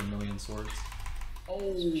turns into like a million swords. Oh.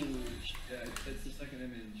 Yeah, it's the second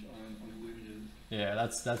image on Google Images. Yeah,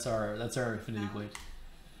 that's our Infinity Blade.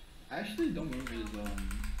 I actually don't remember his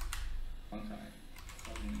Bankai.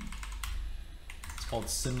 It's called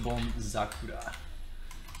Sinbon Zakura.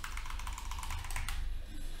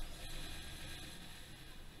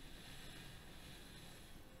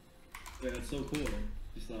 Yeah, that's so cool.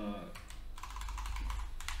 Just I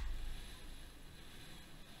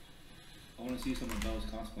want to see someone else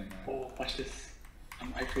cosplaying that. Oh, watch this.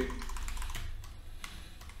 I'm hyping.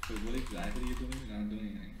 Wait, what exactly are you doing? You're not doing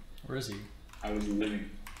anything. Where is he? I was living.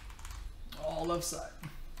 Oh, left side.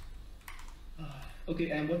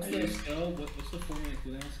 Okay, and what's I the use- skill? What's the formula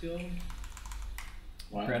cooldown skill?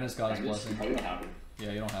 What? Grandest Goddess Grandest? Blessing. You probably don't have it.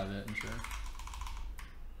 Yeah, you don't have it, I'm sure.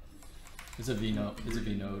 It's a V node. It's a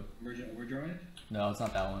V node. Emergent Overdrive? No, it's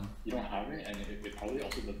not that one. You don't have it, and it probably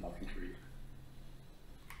also does nothing for you.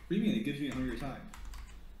 What do you mean? It gives you 100 attack.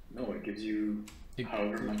 No, it gives you It-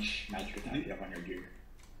 however much magic attack you have on your gear.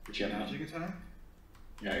 Which you have Magic none. attack?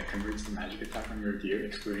 Yeah, it converts the magic attack on your gear,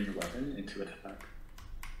 excluding your weapon, into attack.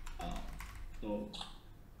 So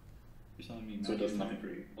you're telling me So it does magic nothing attack for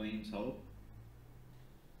you. flames help?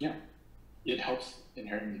 Yeah. It helps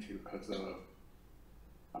inherently too, because a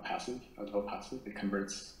passive, a low passive, it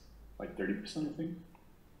converts like 30%, I think,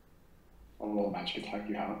 of all the magic attack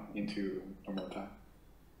you have into normal attack.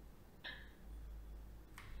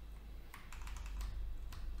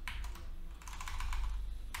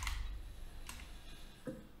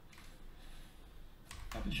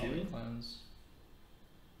 Up and Probably shield. cleanse.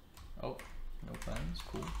 Oh, no cleanse.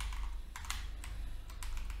 Cool.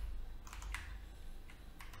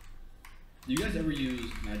 Do you guys ever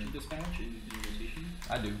use magic dispatch in rotation?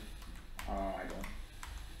 I do. I don't.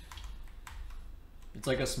 It's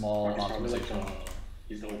like a small Mark is probably like optimization.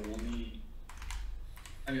 he's the only.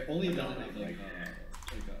 I mean, only it No, doesn't have like,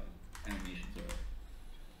 animation to it.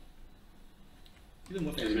 Even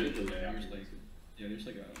with There's a bit of delay there's after like, yeah, there's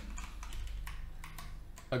like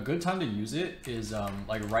A good time to use it is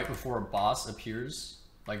like right before a boss appears,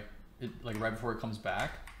 like right before it comes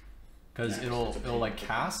back, because Yeah, it'll it's a like pain.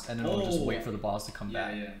 cast and then it'll just Oh. wait for the boss to come yeah,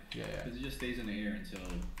 back. yeah, Yeah, yeah. because it just stays in the air until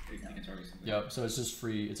it can target something. Yep. So it's just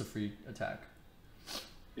free. It's a free attack.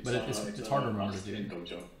 It's, But it's hard to remember to do. in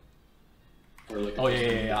Dojo. For like Oh,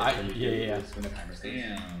 yeah. Yeah. When the timer starts.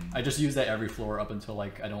 Damn. I just use that every floor up until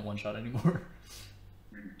like I don't one shot anymore.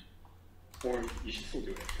 Or you should still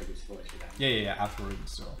do it because it's still extra damage. Yeah.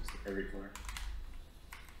 Afterwards, still. It's every floor.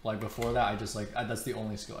 Like before that, I just like that's the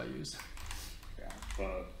only skill I use. Yeah,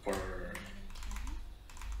 but for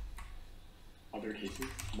other cases,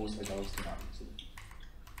 most adults do not use it.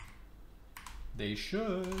 They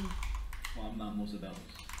should. Well, I'm not most of those.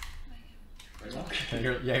 Right, Rock?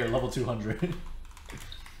 You're level 200.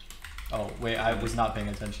 Oh wait, I was not paying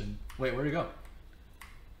attention. Wait, where'd it go?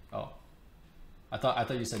 Oh, I thought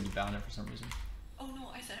you said you bound it for some reason. Oh no,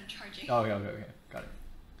 I said I'm charging. Oh, okay, got it.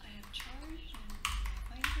 I am charged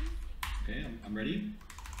and find him. Okay, I'm ready.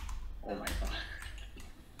 Oh my god.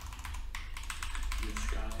 This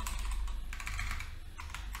guy.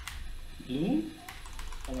 Bloom?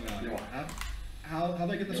 Oh my god. No. How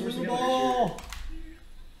do I get the source Blue together? ball!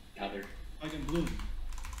 Gather. I can bloom.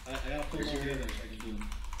 I gotta put it all together so I can bloom.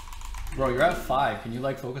 Bro, you're at 5. Can you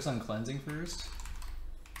like focus on cleansing first?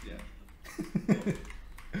 Yeah.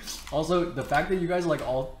 Also, the fact that you guys are like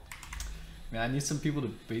all, man, I need some people to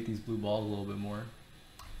bait these blue balls a little bit more.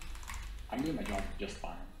 I'm doing my job just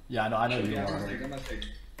fine. Yeah, I know you Yeah, I'm are. not sick, I'm not sick.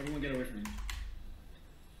 Everyone get away from me.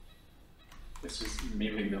 It's just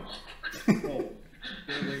mainly no. Oh,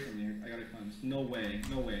 get away from me. I gotta cleanse. No way,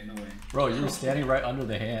 no way, no way. Bro, you were standing right under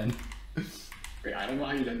the hand. Wait, I don't know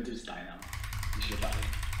how you didn't just die now. You should die.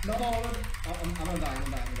 No, I'm gonna die,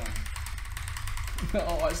 I'm gonna die.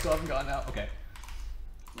 Oh, I still haven't gotten out. Okay.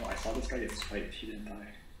 No, I saw this guy get swiped. He didn't die.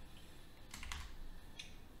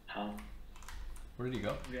 How? Where did he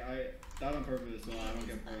go? Okay, I died on purpose so I don't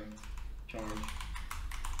get charged.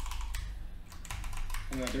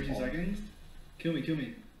 Oh my god, 13 seconds? Kill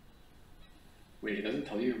me. Wait, it doesn't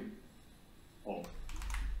tell you. Oh,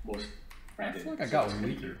 most I branded. feel like I so got it's gonna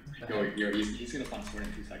be- weaker. He's gonna spawn somewhere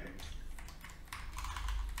in 2 seconds.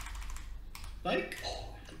 Like? Oh,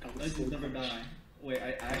 that I was just so never clutch. die. Wait,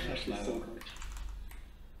 I That was actually actually flat so out. clutch.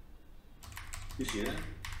 You see that?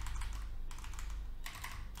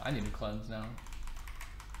 I need to cleanse now.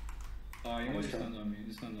 Oh, you know what? Almost Just done. cleanse on me.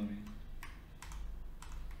 Just cleanse on me.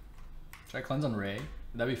 Should I cleanse on Ray?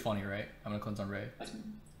 That'd be funny, right? I'm gonna cleanse on Ray.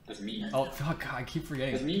 That's me. Oh, fuck, I keep That's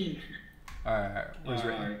forgetting. me. Alright. Where's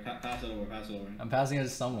Ray? Alright, pass it over, pass it over. I'm passing it to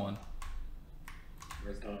someone.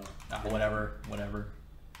 Where's the? Whatever.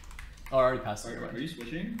 Oh, I already passed it. Are you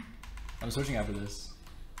switching? I'm switching after this.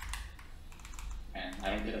 Man, I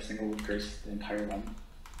don't get a single curse the entire run.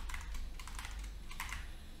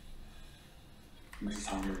 This is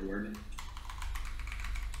how I'm rewarded.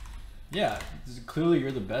 Yeah, clearly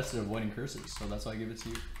you're the best at avoiding curses, so that's why I give it to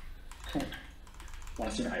you.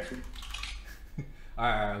 Wanna see an iPhone?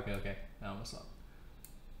 Alright, okay. Now I'm gonna stop.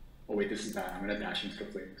 Oh wait, this is bad. I'm gonna dash into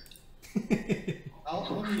the flames. How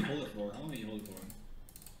long do you hold it for?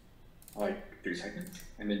 Like 3 seconds,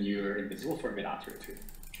 and then you're invisible for a bit after it too,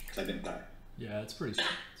 because I didn't die. Yeah, it's pretty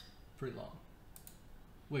long.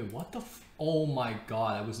 Wait, what the oh my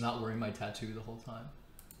god, I was not wearing my tattoo the whole time.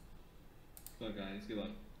 Good luck, guys. Good luck.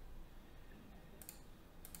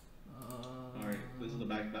 Alright, this is the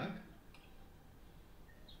back.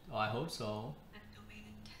 Oh, I hope so. I'm going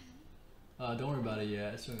in 10. Don't worry about it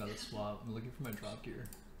yet. I still got to swap. I'm looking for my drop gear.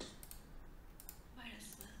 Might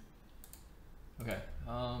as well. Okay.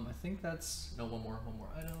 I think that's no one more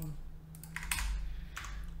item.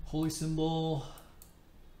 Holy symbol.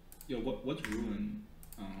 Yo, what's ruin?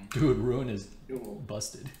 Dude, ruin is Yo,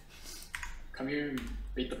 busted. come here and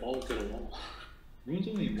bait the ball to the wall. Ruin's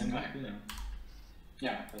only one This more guy. cooldown.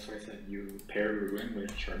 Yeah, that's what I said. You pair ruin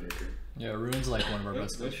with shardbreaker, Yeah, ruin's like one of our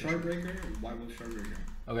What's best skills. for sure. Shardbreaker? Why was Shardbreaker?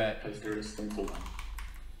 Okay, because there's some cooldown.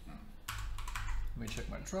 let me check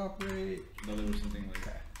my drop rate. I thought there was something like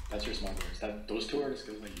Okay. That's your small burst. Those two are the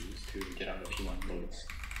skills I use to get out of P1 Lotus.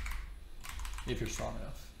 If you're strong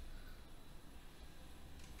enough.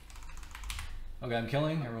 Okay, I'm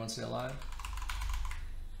killing. Everyone stay alive.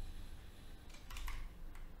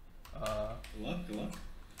 Good luck, good luck.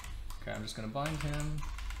 Okay, I'm just gonna bind him.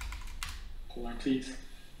 Hold on, please.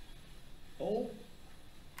 Oh,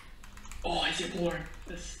 Oh, I see a polar.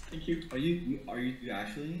 Yes, thank you. are you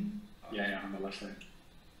actually? Yeah, on the left side.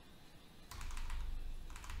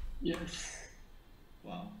 Yes.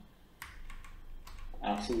 Wow.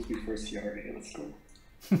 Absolutes before CRA, let's go.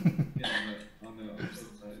 Yeah, on the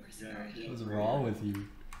opposite side. Yeah. What's wrong with you?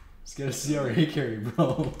 Just get a CRA carry,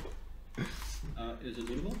 bro. Is it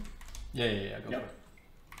lootable? Yeah, go Yep.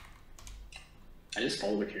 I just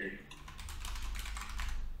follow the carry.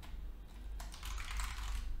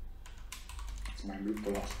 It's my loot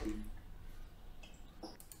philosophy.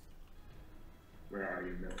 Where are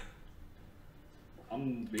you, bro?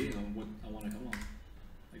 I'm debating on what I want to come on.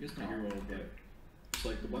 I guess my hero, but it's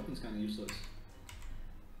like the weapon's kind of useless.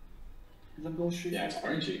 Cause I'm going straight. Yeah, it's for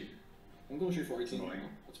RNG. I'm going straight for 18 Annoying. now.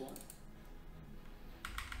 That's why.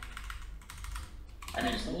 I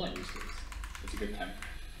mean, it's not like useless. It's a good temp.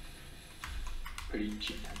 Pretty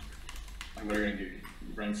cheap temp. Like, what are you gonna do?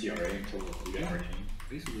 Run CRA until you get Arcane?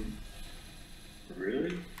 Basically.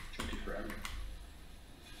 Really? Took you forever.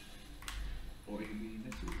 Or it could be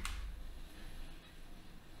next week.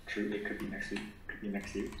 True, it could be next week. Could be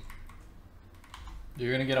next year.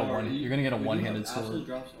 You're gonna get a one. You're gonna get a one-handed Absolute sword.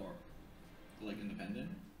 drops are like independent.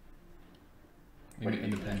 Maybe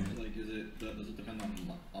independent. Like, does it depend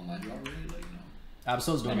on my drop rate? Like, no.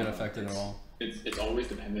 Absols don't No, get no, affected at all. It's always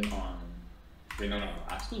dependent on. Wait, no.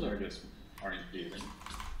 Absolutes are just RNG. Like,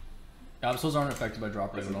 Absols aren't affected by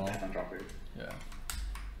drop rate doesn't at all. depend on drop rate. Yeah.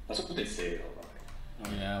 That's what they say though.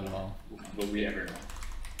 Like, Yeah, well. will we ever know?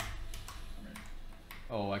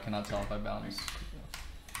 Oh, I cannot tell if I bounce.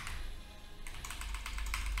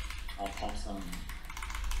 I'll pop some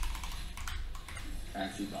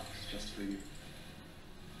fancy bucks just for you.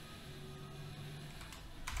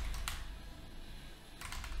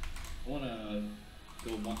 I wanna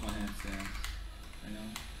go walk my hand stance. I know.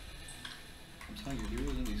 I'm telling you, he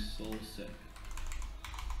was gonna be so sick.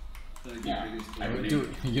 Like, Yeah, the biggest I player. really-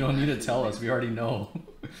 Dude, you don't need to tell us. We already know.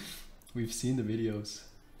 We've seen the videos.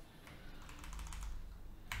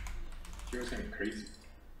 Hero's gonna be crazy.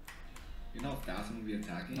 You know how fast I'm gonna be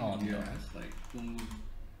attacking? Oh, in no. GMS? Like, boom.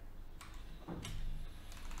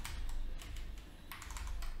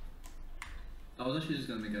 I was actually just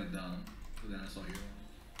gonna make it down, but then I saw hero.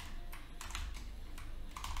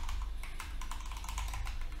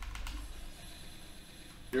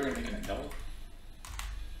 You're gonna make an Adele?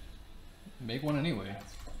 Make one anyway.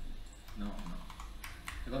 That's fun. No.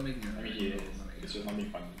 If I'm making it, I mean, he is. I'm not making It's it. just not be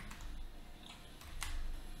fun.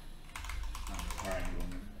 Alright,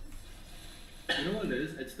 You know what it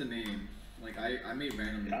is? It's the name. Like, I made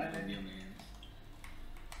random Yeah. Damien names.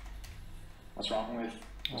 what's wrong with?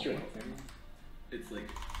 What's your Adele name? It's like,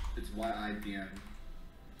 it's YIDM.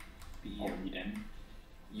 Oh, Eden.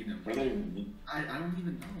 Eden. What do they even mean? I don't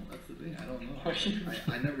even know. That's the thing. I don't know. What do you mean?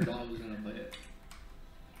 I never thought I was gonna play it.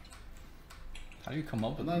 How do you come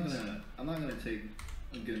up I'm with not these? gonna take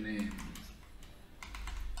a good name.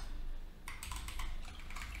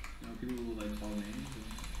 You know, people who like call names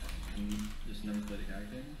and just never play the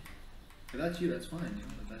character. If that's you, that's fine. You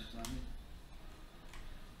know, but that's just not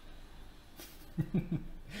me.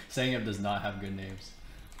 Saying it does not have good names.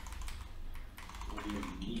 What do you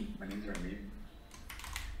mean? My names are amazing.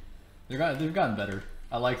 They've gotten better.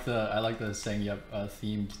 I like the saying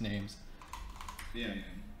themed names. Yeah.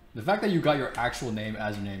 The fact that you got your actual name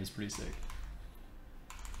as your name is pretty sick.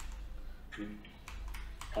 True.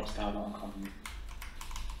 Helps to have an uncommon.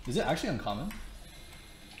 Is it actually uncommon?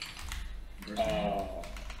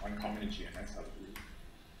 Uncommon in GMS, I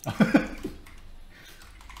believe.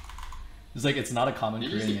 It's like it's not a common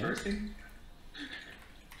Did you Korean see name. bursting?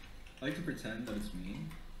 I like to pretend that it's me.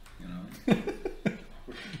 You know.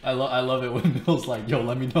 I love it when Mill's like, yo,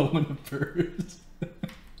 let me know when it bursts.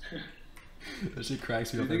 That shit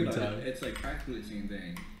cracks me If up you think every about time. it, it's like practically the same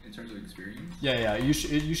thing in terms of experience. Yeah, you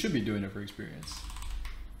should be doing it for experience.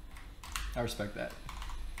 I respect that.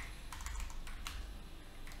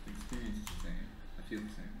 The experience is the same. I feel the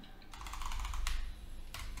same.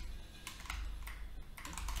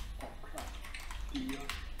 Oh crap.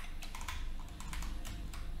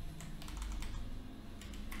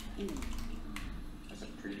 That's a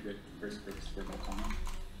pretty good first burst for no comment.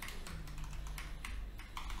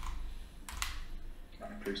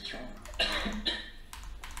 Running pretty strong. Oh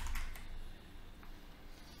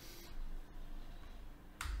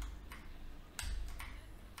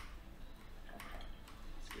crap.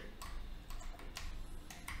 That's good.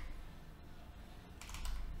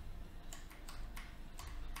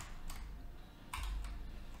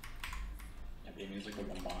 Yeah, Damien's like the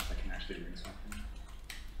one boss that can actually ring something.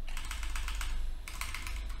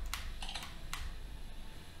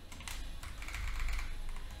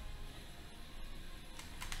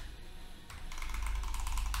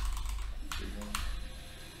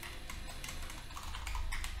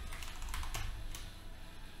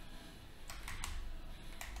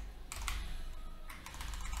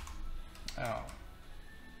 Ow.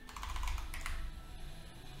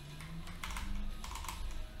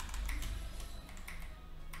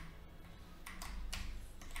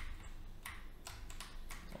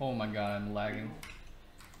 Oh my god, I'm lagging.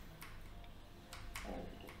 Oh.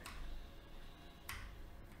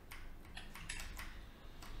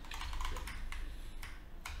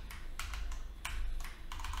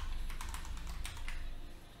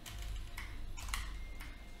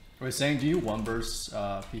 Wait, saying, do you one burst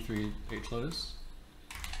P3 H Lotus?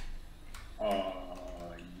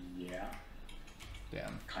 Yeah.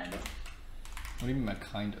 Damn. Kind of. What do you mean by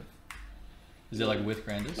kind of? Is it like with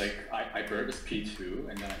Grandis? Like, I burst P2,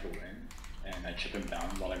 and then I go in, and I chip him down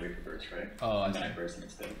while I wait for burst, right? Oh, and I then see. I burst him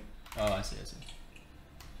instead. Oh, I see, I see.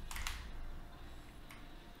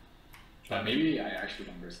 But maybe I actually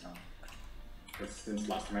don't burst now. Because since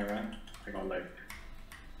last time I ran, I got like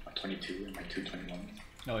a 22 and my 221.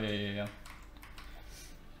 Oh, yeah, yeah, yeah.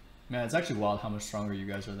 Man, it's actually wild how much stronger you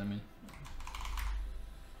guys are than me.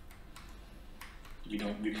 We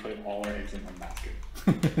put all our eggs in one basket.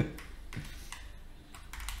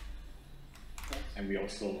 And we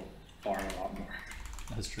also farm a lot more.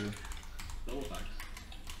 That's true. Double facts.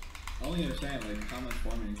 I don't understand like how much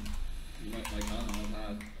farming you might like not have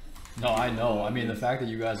had. No, I know. I mean, the fact that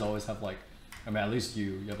you guys always have like, I mean, at least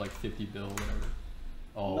you have like 50 bill, whatever.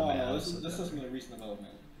 Oh no, man, no, that's this so is been a recent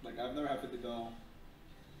development. Like I've never had 50 bill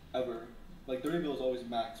ever. Like 30 bill is always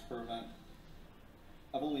max per event.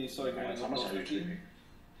 I've only started going How much above are you 50. shooting?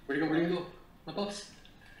 Where'd you go? Where'd you go? My boss.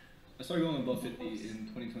 I started going above 50 in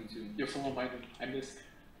 2022. Yo, someone buy them. I missed.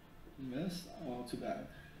 Missed? Oh, too bad.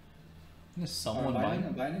 Is someone I'm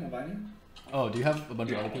buying? buying. Oh, do you have a bunch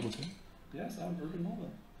of other people too? Yes, I have Urban Nova.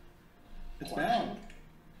 It's Wow. down.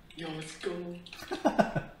 Yo, let's go.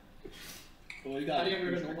 Well, you got. How do you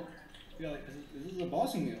ever know? You got like, this is a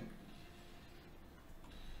bossing you.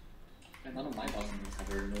 And none of my bosses have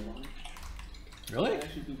ever no one. Really? I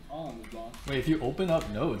actually do on this boss. Wait, if you open up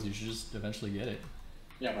nodes, you should just eventually get it.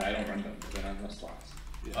 Yeah, but I don't run them, then I have no slots.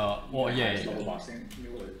 Well, yeah, Highest yeah, level yeah. bossing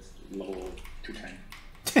mule is level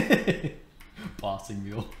 210. Bossing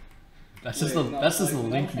mule. That's Wait, just the no, that's just the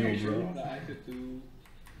like, link I'm mule, pretty sure bro. that I could do.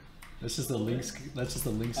 That's just the link. That's just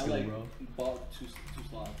the link I skill, like bro. bought two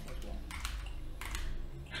slots. That's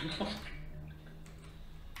why.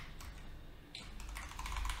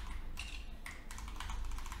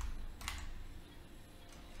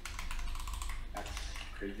 That's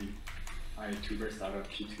crazy. I 2 burst out of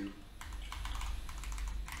P2.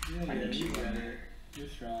 Yeah, I yeah, need you P1 got there. it. You're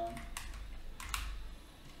strong.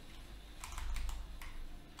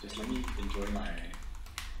 Just let me enjoy my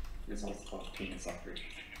results of pain and suffering.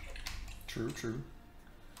 True, true.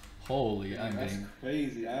 Holy, Yeah, I'm that's getting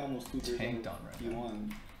crazy. I almost 2 burst tanked over on right now.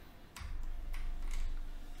 P1.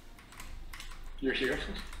 You're here.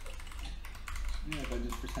 Yeah, if I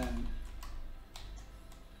just pretend.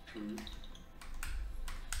 True.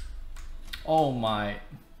 Oh my.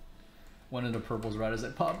 One of the purples right as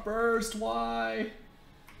it pop burst. Why?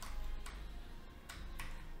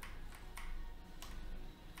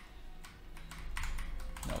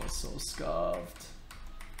 That was so scuffed.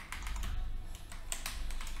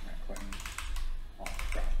 Oh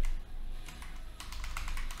crap.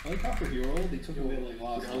 I like how for Hero, they took away like Who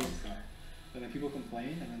lost the hell is hope. this guy? And then people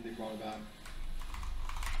complained and then they brought it back.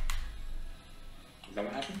 Is that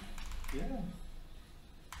what happened? Yeah.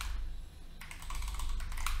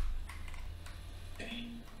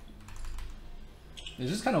 Dang. It's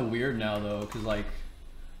just kind of weird now though, because like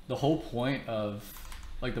the whole point of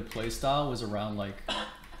like the playstyle was around like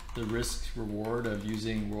the risk reward of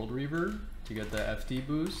using World Reaver to get the FD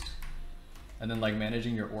boost, and then like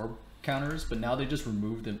managing your orb counters. But now they just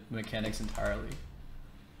removed the mechanics entirely.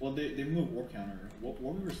 Well, they moved Warp Counter. Warp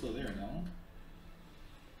Reaver's still there, no?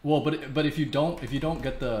 Well, but if you don't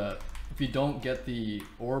get the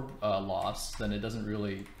orb loss, then it doesn't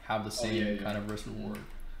really have the same kind of risk reward.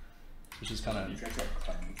 Which is kind of. These guys are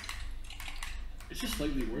clowns. It's just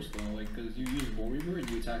slightly worse though, like, because you use War Reaver and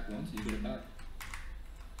you attack once and you get it back.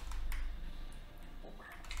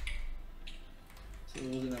 So it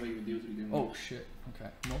wasn't that big of a deal to begin with. Oh shit. Okay.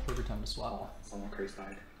 No perfect time to swap. Someone curse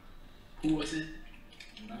died. Who was it?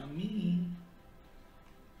 Not me.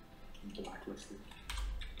 Blacklisted.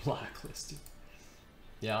 Blacklisted.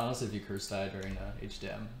 Yeah, honestly, if you curse died during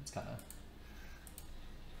HDM, it's kind of.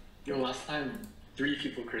 Yo, last time 3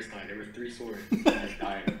 people cursed died. There were 3 swords. I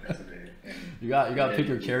died because of it. And You got to pick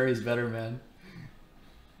your then- carries better, man.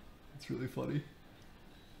 It's really funny.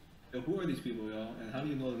 Yo, who are these people, yo? And how do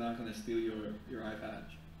you know they're not gonna steal your eye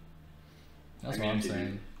patch? That's I what mean, I'm if they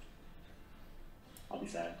saying. do, I'll be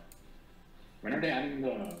sad. When are they adding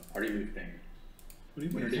the party loot thing? What do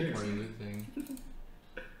you mean What it's are here? Part of the thing.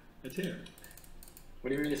 It's here. What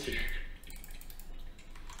do you mean it's here?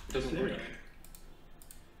 It doesn't It's work. here.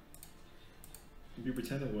 If you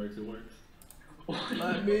pretend it works, it works.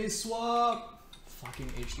 Let me swap.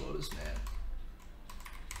 Fucking H Lotus, man.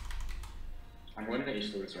 I'm going to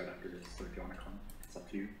H Lotus right after this, so if you want to come, it's up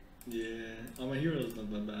to you. Yeah. Oh, my hero's not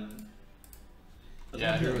that bad. I Yeah, don't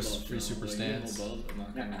have hero's buffs, free you know, super like, you have stance. No buffs, I'm not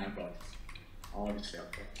Yeah, gonna. I have buffs. I'll obviously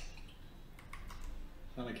have buffs.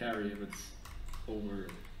 It's not a carry if it's over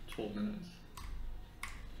 12 minutes.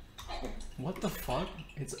 What the fuck?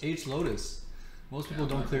 It's H Lotus. Most people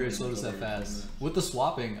Yeah, don't I'm clear not H gonna Lotus go that over 12 fast. minutes. With the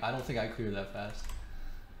swapping, I don't think I clear that fast.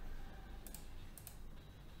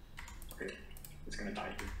 Okay, it's gonna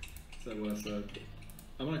die here. Said what I said.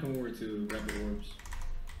 I'm gonna come over to grab the orbs.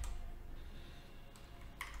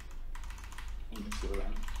 You can steal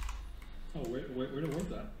them. Oh, where the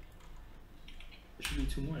orbs at? There should be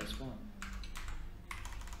 2 more at spawn.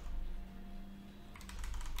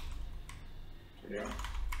 Here they are.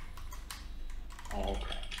 Oh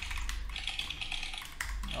crap.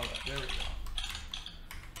 Alright, there we go.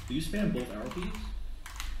 Do you spam both arrow keys?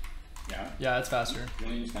 Yeah? Yeah, it's faster. You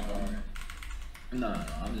only use my Alright. No,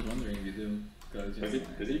 I'm just wondering if you do. Cause Does it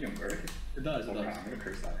even work? It does, Oh it crap, does. I'm gonna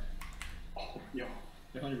curse that. Oh, yo.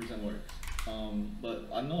 It 100% works. But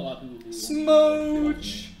I know a lot of people who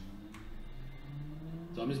Smooch!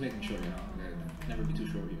 So I'm just making sure, you know, okay, never be too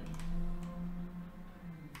sure with you.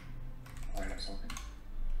 I have something.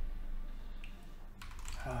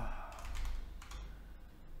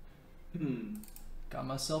 Got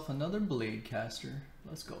myself another blade caster.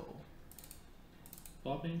 Let's go.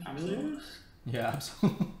 Popping familiars? Yeah,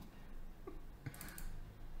 absolutely.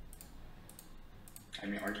 I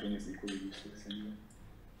mean, arcane is equally useless anyway.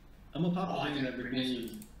 I'm a pop Oh, I familiar didn't that bring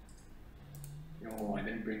requires. any. No, I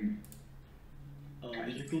didn't bring.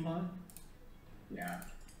 Did you coupon? Yeah.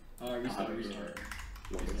 Restart.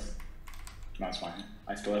 Lotus. No, it's fine.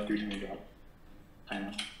 I still have 320 drop. I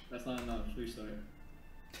know. That's not enough. Restart.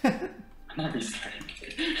 I'm not restarting.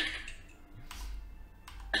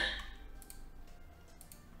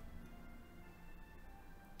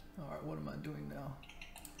 Alright, what am I doing now?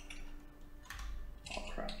 Oh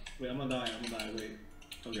crap. Wait, I'm gonna die. Wait.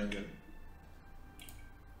 Okay, I'm good.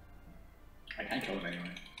 I can't kill him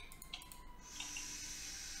anyway.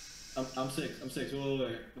 I'm 6. Wait.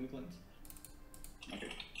 Let me cleanse. Okay.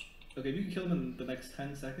 Okay, if you can kill him in the next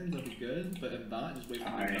 10 seconds, that'd be good. But if not, just wait for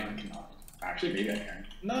me I to die. cannot. Actually, maybe I can.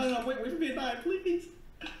 No, wait for me to die, please.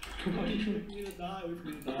 What are you doing? Wait for me to die.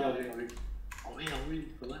 Oh wait,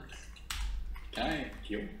 relax. Can I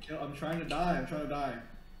heal? Yo, I'm trying to die.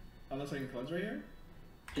 Unless I can cleanse right here.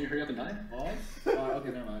 Can you hurry up and die? Off? Okay,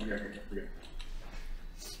 never mind. Okay, we're good.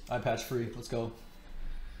 Eye patch free. Let's go.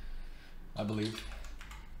 I believe.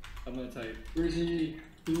 I'm gonna type, Where is he?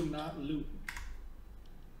 do not loot.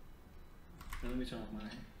 Now let me turn off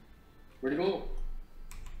mine. Where'd he go?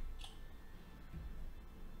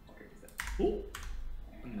 Okay, he's dead. Oh!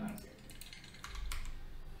 No.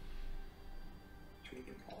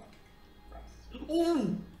 Oh!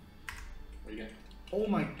 What do you get? Oh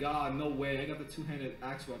my god, no way. I got the 2-handed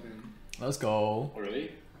axe weapon. Let's go. Oh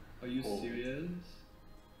really? Are you Oh. serious?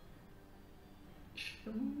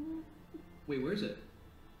 Wait, where is it?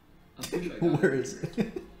 I'm pretty sure I got Where it. is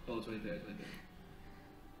it? Oh, it's right there.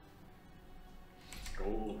 Let's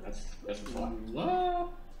go. That's a lot. What?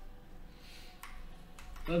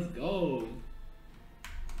 Let's go.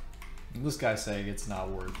 This guy's saying it's not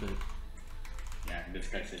worth it. Yeah, and this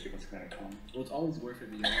guy said he was gonna come. Well, it's always worth it,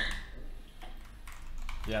 you know.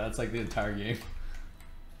 Yeah, that's like the entire game.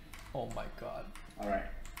 Oh my god. Alright,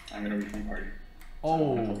 I'm gonna reform party.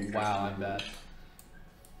 Oh, I'm gonna these guys wow, to I'm the bad.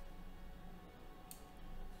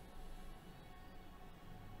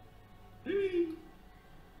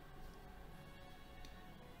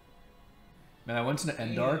 Man, I went to the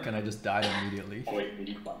end dark and I just died immediately. Oh wait,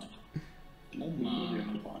 maybe coupon. Oh my.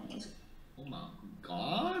 Coupon. Let's go. Oh my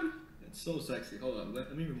god. It's so sexy. Hold on,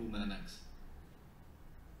 let me remove my next.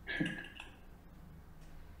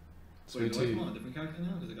 Just Wait, wait do till I come on a you, different character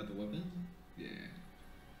now? Because I got the weapon? Yeah.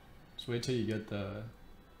 just wait till you get the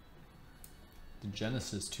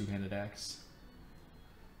Genesis 2-handed axe.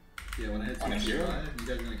 Yeah, when I hit On a hero? 65, you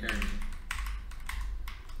guys are gonna carry me.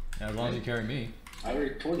 Yeah, as long as you carry me. I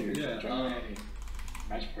already told you. Yeah, join my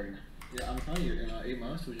match party. Yeah, I'm telling you, in 8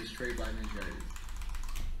 months, we'll just trade by main carries.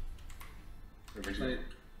 Original.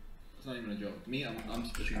 It's not even a joke. Me, I'm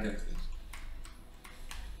switching Alright. Texas.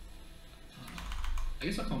 I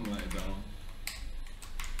guess I'll come with Adele.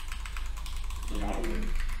 You know how to win.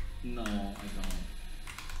 No, I don't.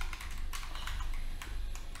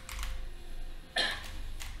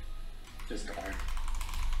 Just guard.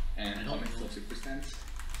 and I don't comics know. of Super Stance.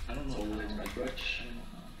 I don't know Soul how. Edge Red Rush. I don't know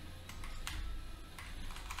how.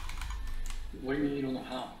 What do you mean you don't know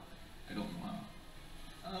how? I don't know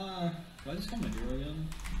how. Do I just call my hero again?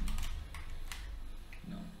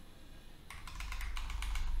 No.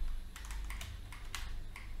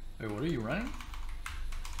 Wait, what are you running?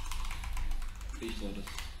 H Lotus.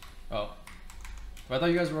 Oh. But I thought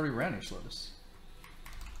you guys already ran H Lotus.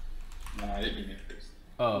 No, I didn't mean it first.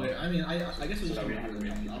 Oh. Wait, I mean, I guess So we just that come we my don't hero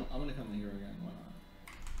have to again. react. I'm gonna come my hero again. Why not?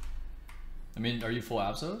 I mean, are you full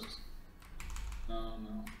Absos? No.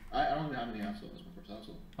 I don't even have any absol as my first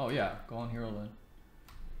absol. Oh yeah, go on hero then.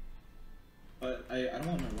 But I don't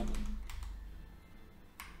want my weapon.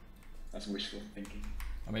 That's wishful thinking.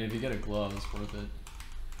 I mean, if you get a glove, it's worth it.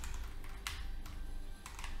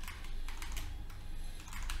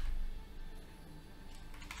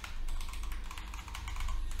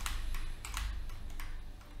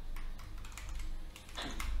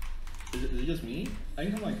 Is it just me? I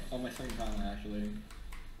can come like on my second time actually.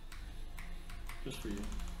 Just for you.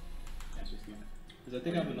 That's just you. Because I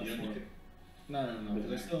think I have enough You don't for need it. No.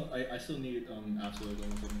 Because I still need absolute on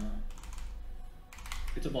my second time.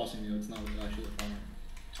 It's a bossing meal. It's not actually a farmer.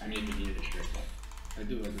 I mean, if you needed a shirt, but I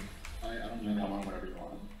do. I don't you can know. come on whatever you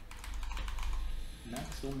want.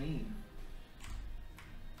 Not so mean.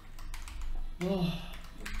 Oh.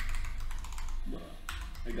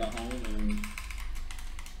 I got home and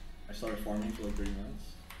I started farming for like 30 minutes.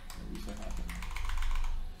 At least that happened.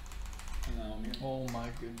 And now I'm here. Oh my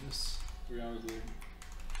goodness. 3 hours later.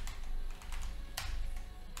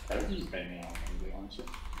 I would just bang me out, really, honestly.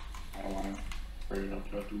 I don't want to burn it up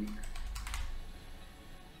throughout the week.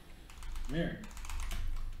 I'm here.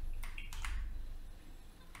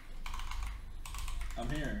 I'm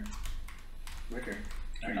here. Wicker.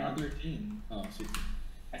 I'm not 13. Oh, 16.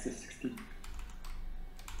 I said 16.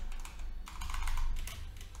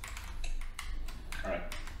 Alright.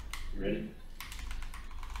 You ready?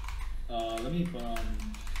 Let me put on.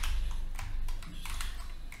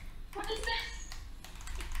 What is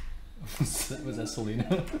this? Was that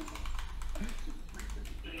Selena?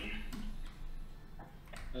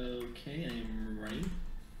 Okay, I'm ready.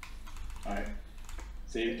 Alright.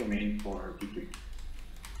 Save domain for P3.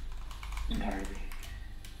 Entirely.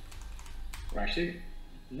 Or actually,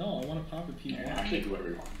 No, I want to pop a P1. actually do whatever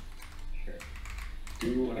you want. Sure.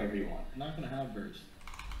 Do whatever you want. I'm not gonna have burst.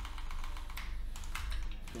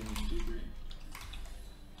 Don't need to do green.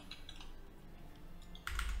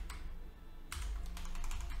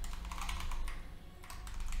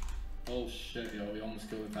 Oh shit, yo, we almost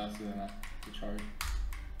killed it faster than the charge.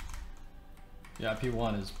 Yeah,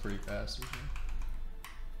 P1 is pretty fast. Isn't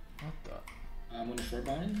it? What the? I'm gonna short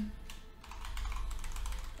bind.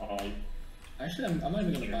 Oh, Actually, I'm not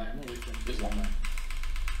even gonna buy. I'm gonna wait for him. just one.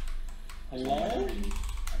 Hello?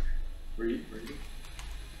 Where you?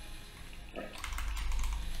 Right.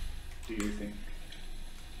 Do your thing.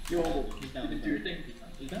 Yo, he's down. Do your thing.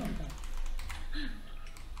 He's down.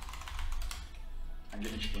 I'm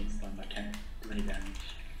getting chain stunned. I can't do any damage.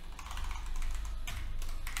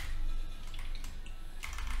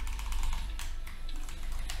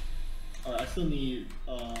 Alright, I still need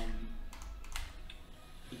a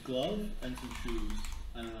glove and some shoes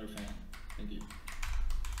and another fan. Thank you.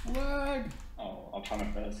 Lag! Oh, I'll try my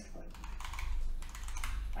best, but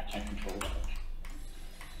I can't control that.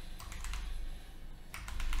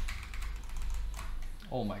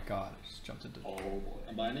 Oh my god, I just jumped into. Oh boy.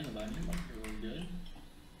 I'm binding. You're really good.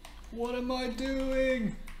 What am I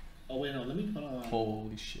doing? Oh wait, no, let me put on.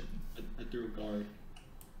 Holy shit. I threw a guard.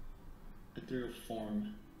 I threw a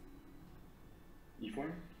form.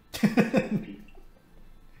 E4?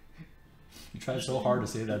 You tried so hard to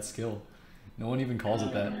say that skill. No one even calls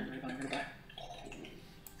it that. I don't do it.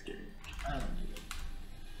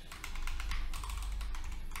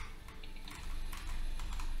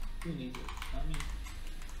 Who needs it? Not me.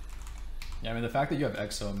 Yeah, I mean the fact that you have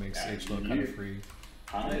EXO makes Yeah, H-Low you- kind of free.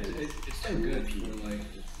 It's so good for like,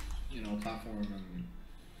 you know, platform and.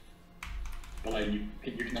 But like, you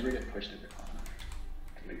can never get pushed into con.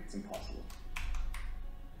 Like, it's impossible.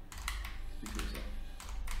 Speak for yourself.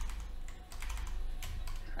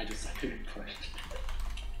 I just like to get pushed.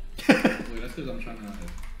 Wait, that's because I'm trying to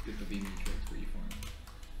get the B matrix for E4.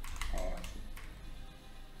 Oh, I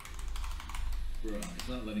see. Bro, it's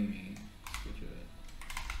not letting me switch it.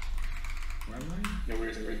 Where am I? No, where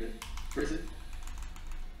is it? Where is it? Where is it?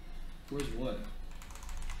 Where's what?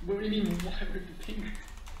 What do you mean? Why would the pink?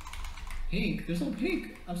 Pink? There's no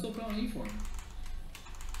pink. I'm still putting on E4.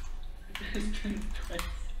 It's been twice.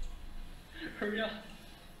 Hurry up.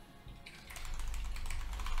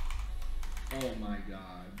 Oh my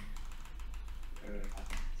god.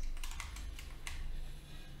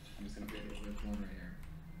 one right here.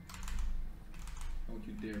 Don't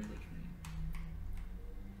you dare push me.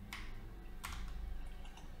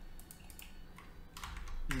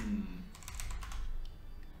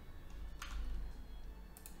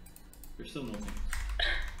 There's still no pinks.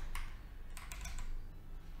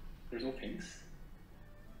 There's no pinks.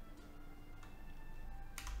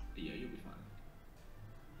 Yeah, you'll be fine.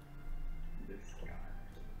 This guy.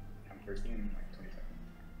 I'm bursting in like 20 seconds.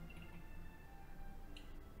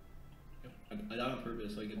 Yep. I died on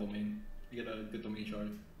purpose so you get domain. You get a good domain charge.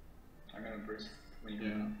 I'm gonna burst when you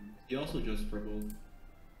Yeah. He also just purple.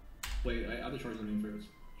 Wait, I have to charge domain first.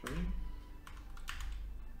 Charging?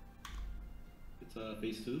 It's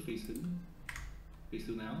phase 2, phase 2. Phase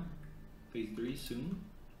 2 now. Phase 3 soon.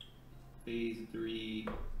 Phase 3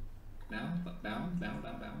 now. Bound.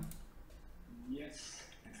 Yes.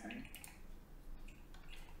 Okay.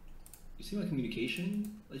 You see my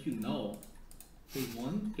communication? Let you know. Phase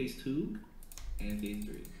 1, phase 2, and phase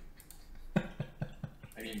 3.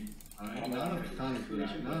 I mean, Alright, not enough time for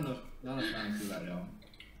that. Not enough time for that, yo.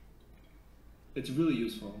 It's really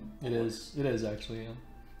useful. It is actually. Yeah.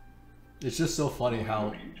 It's just so funny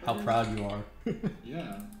how proud you are.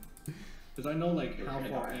 Yeah. Because I know like how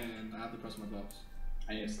far in I have to press my buttons.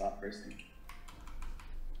 I need to stop bursting.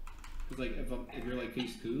 Because like if you're like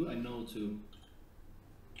phase 2, I know to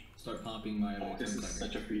start popping my Oh, this is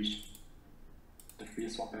such a free, the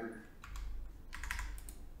freest swap ever.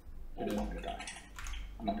 Oh, I'm gonna die.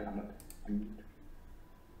 I'm not dead.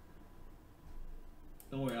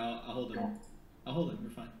 Don't worry, I'll hold him. Go. I'll hold him,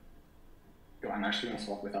 you're fine. Yo, I'm actually gonna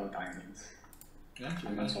swap without diamonds. Actually,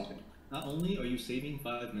 I'm gonna swap it. not only are you saving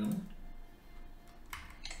 5 mil,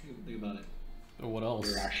 think about it. Or what else?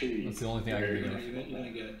 You're actually That's the only thing I can You're think gonna,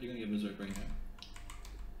 of. you're gonna get berserk right now.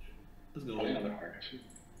 Let's go. Probably another heart actually.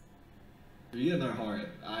 If you get another heart,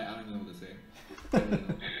 I don't even know what to say.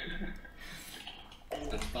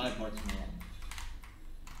 That's 5 hearts in a row.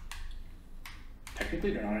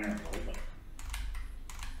 Technically, they're not in a row, but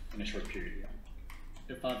in a short period, yeah.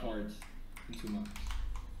 They're 5 hearts in 2 months.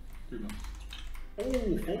 3 months.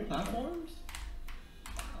 Oh, full platforms?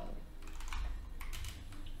 Wow.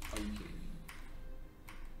 Are you kidding me?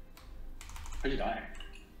 How'd you die?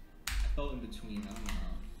 I fell in between, I don't know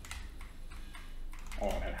how.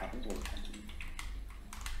 Oh, that happens all the time to me.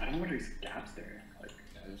 I don't know what there's gaps there. Like,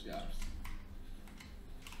 Yeah, there's gaps.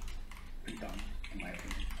 pretty dumb, in my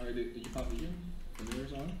opinion. Alright, did you pop Legion? The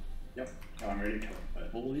mirror's on? Yep. No, I'm ready to kill it, but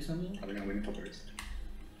Holy symbol? probably gonna wait until burst.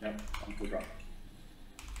 Yep, I'm full drop.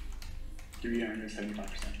 Give you 75%.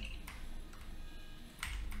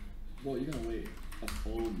 Well, you're gonna wait a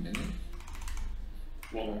full minute?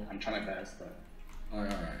 Well, I'm trying my best, but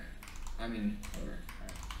Alright. I mean, whatever.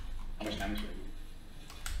 Alright. how much damage do I do?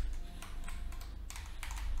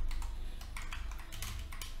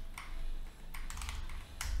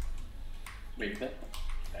 Wait, that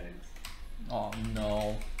is. Oh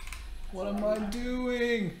no. What am I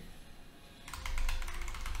doing?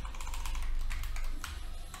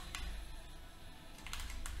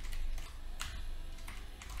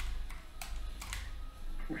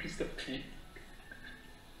 Where's the pink?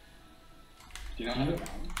 Do you not have it down?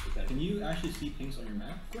 Is that Can you actually see pinks on your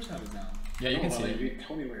map? Of course I have it down. Yeah, you No, can but, see like, it. You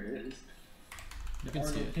tell me where it is. You can There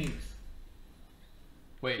are see no it. pinks.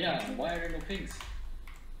 Wait. Yeah, why are there no pinks?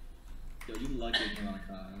 Yo, you like it,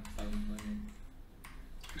 Monica. Stop complaining.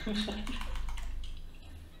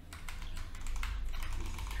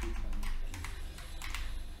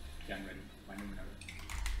 Yeah, I'm ready. Find him whenever.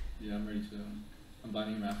 Yeah, I'm ready to. I'm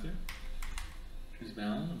binding him after. He's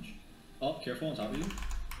bound. Oh, careful on top of you.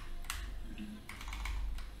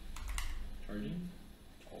 Charging.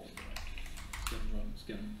 Oh, Get him, run. Just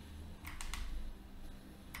get him.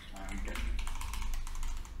 I'm getting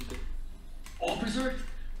it. Oh, berserk!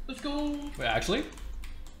 Let's go! Wait, actually?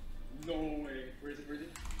 No way. Where is it?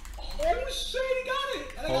 Oh shit, he got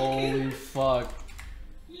it! And I got a Holy kid. fuck.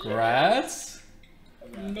 Grats?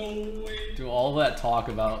 No way. Do all that talk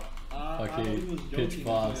about I thought Okay, he was pitch joking,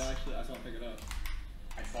 boss. but actually, I saw him pick it up.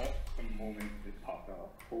 I saw it the moment it popped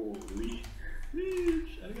up. Holy.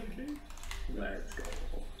 Reach! I got a kid. Let's go.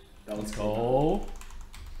 That Let's was go.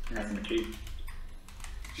 You're having a cape.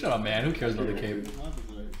 Shut up, man. Who cares about the cape? Not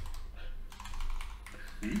the word.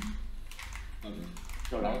 Hmm? Okay.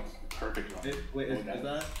 Yo, that was perfect. Run. Wait, is that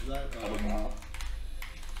That was wow.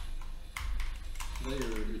 your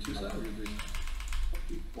 2 set or your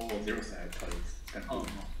 3? Well, 0 set because it's gonna Oh, move.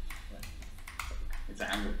 no. It's an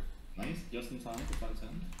angle. Nice, just in time for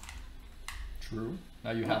 510. True.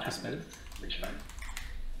 Now you have to spend it. Which side?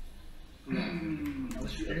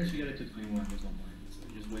 Unless you get it to 21, there's no point. So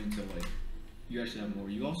you just wait until like you actually have more.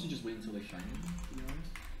 You also just wait until like shiny, to be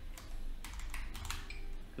honest.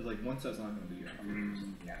 Because like one set's not gonna be enough.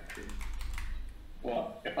 Yeah, true.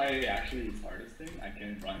 Well, if I actually start this thing, I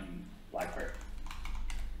can run Blackheart.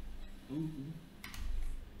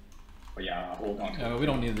 But yeah, I'll hold on to Yeah, it. but we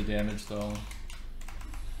don't need the damage though.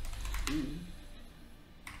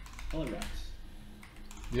 Holographics.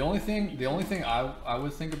 The only thing I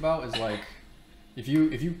would think about is like if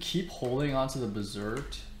you keep holding onto the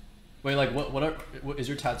berserk. Wait, like what is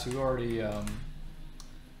your tattoo already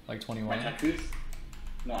like 21? My tattoos?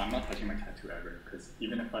 No, I'm not touching my tattoo ever, because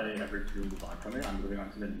even if I ever do move on from it, I'm moving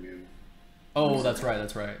on to the new. Oh, that's right.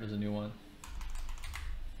 There's a new one.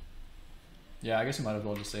 Yeah, I guess you might as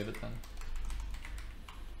well just save it then.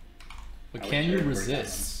 But I can would you share it with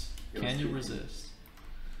resist? them. It was Can you too resist?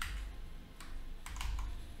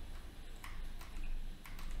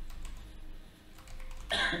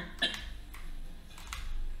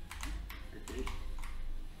 It's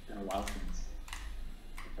been a while since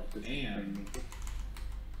I felt this Damn. thing.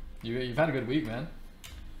 You've had a good week, man.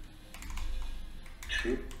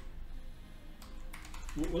 True.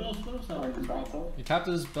 What else? What else? I can bounce out. He tapped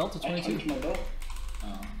his belt to I 22. punched my belt.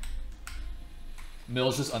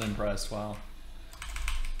 Mill's just unimpressed. Wow.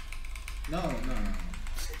 No.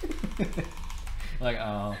 Like,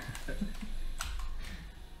 oh.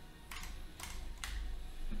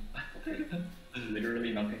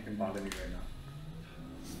 Literally nothing can bother me right now.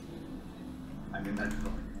 I'm in that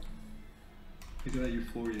zone. He's in that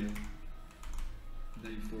euphoria.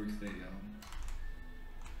 That euphoric state, yo.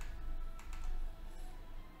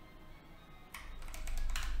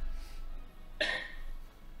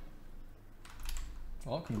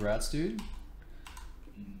 Well, congrats, dude.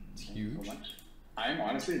 It's Thank you huge. so much. I'm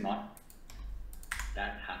honestly not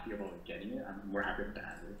that happy about getting it. I'm more happy with the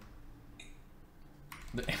anvil.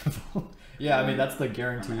 The anvil. Yeah, I mean that's the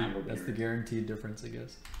guaranteed. anvil That's the gamer. guaranteed difference, I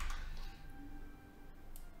guess.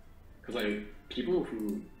 Because like people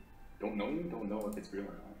who don't know me don't know if it's real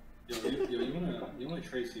or not. You wanna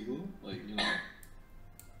try Seagull? Like, you know.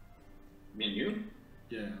 Me and you?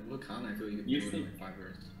 Yeah, what kind I feel you can You do it in think- like 5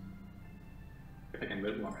 years. If I can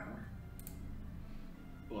live long enough.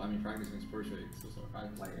 Well, I mean, practicing sports rate, so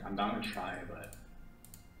practice. Like I'm down to try, but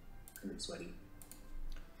it's gonna be sweaty.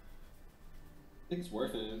 I think it's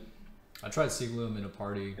worth it. I tried Seagloom in a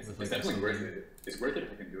party It's, with it's like definitely worth somebody. it. It's worth it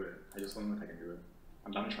if I can do it. I just don't know if I can do it.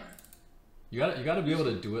 I'm down to try. You gotta be able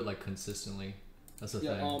to do it like consistently. That's the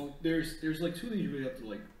Yeah. thing. There's like 2 things you really have to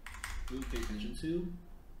like really pay attention to.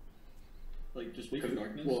 Like just wait for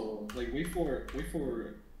darkness. Well- Like wait for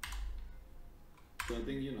the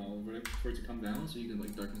thing, you know, for it to come down so you can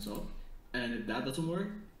like darkness up. And if that doesn't work,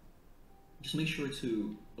 just make sure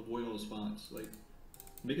to avoid all the spots. Like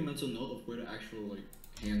make a mental note of where the actual like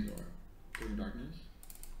hands are during darkness.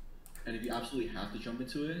 And if you absolutely have to jump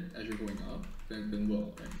into it as you're going up, then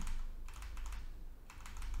will, right?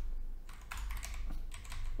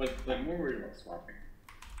 But I'm more worried about swapping.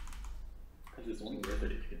 Because it's only worth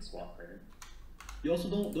it if you can swap, right? You also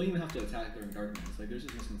don't even have to attack during darkness. Like there's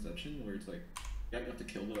this misconception where it's like you have to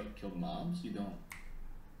kill the mobs. You don't.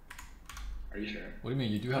 Are you sure? What do you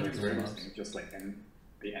mean? You do have to It's kill very mobs? interesting, just like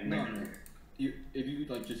they end No, like no. If you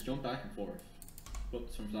like just jump back and forth,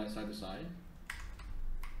 but from side to side,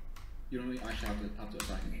 you don't really actually have to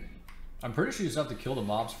attack anything. I'm pretty sure you just have to kill the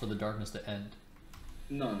mobs for the darkness to end.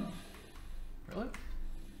 No. Really?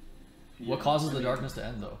 Yeah, What causes I the mean, darkness to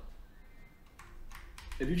end though?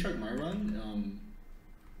 If you check my run,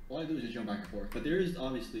 all I do is just jump back and forth. But there is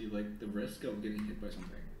obviously like the risk of getting hit by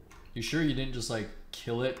something. You sure you didn't just like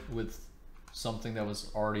kill it with something that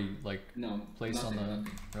was already like No. placed on the?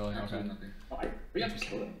 nothing. Really? Absolutely Okay. nothing. Oh, we have to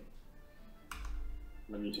kill him.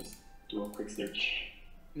 Let me just do a quick search.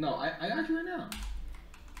 No, I actually right now.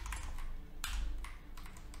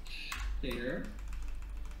 Here.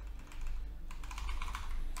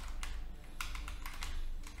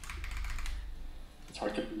 It's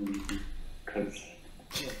hard to believe because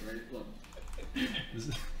Look, right? Look. This-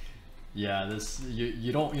 yeah, this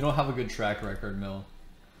you don't have a good track record, Mill.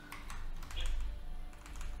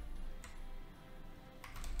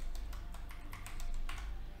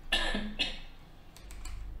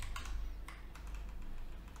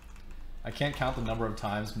 I can't count the number of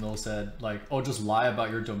times Mill said like, "Oh, just lie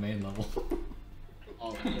about your domain level."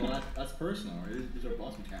 Oh, well, that's personal, right? These are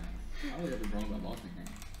boss mechanics. I don't think I've been wrong about boss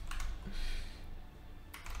mechanics.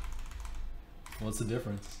 What's the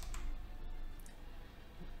difference?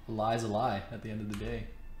 A lie's a lie at the end of the day.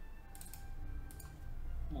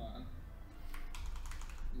 Come on.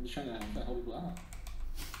 I'm just trying to help people out.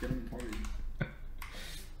 Get them in parties.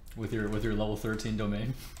 With your level 13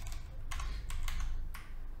 domain.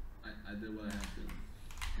 I did what I had to.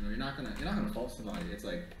 You know, you're not gonna fault somebody. It's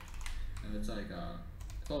like, you know, it's like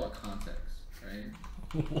all about context,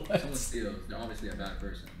 right? What? If someone steals, they're obviously a bad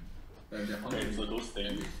person. But if they're hungry, Okay, so those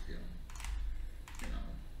things. they steal. You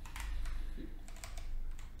know,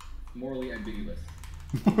 morally ambiguous.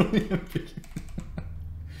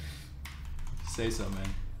 Say so, man.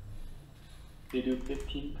 They do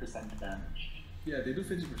 15% damage. Yeah, they do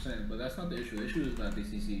 50%, but that's not the issue. The issue is that they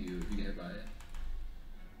CC you if you get hit by it.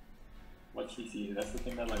 What's CC? That's the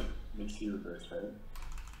thing that like makes you reverse, right?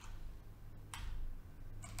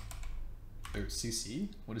 Wait, CC?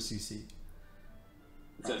 What is CC?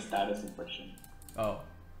 It's a status infliction. Oh.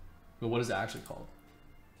 But what is it actually called?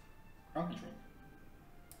 Crowd control.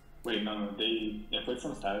 Wait, no, they inflict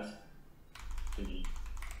some status thingy.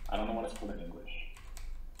 I don't know what it's called in English.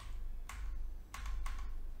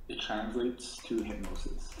 It translates to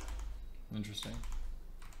hypnosis Interesting.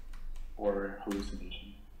 or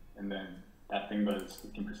hallucination, and then that thing does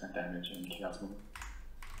 15% damage in chaos mode.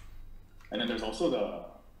 And then there's also the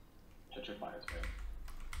petrifies, right?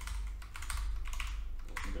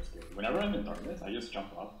 I think that's good. Whenever I'm in darkness, I just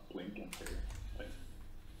jump up, blink, and clear. Like,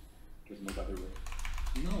 there's no other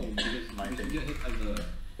way. No, because you get hit by the.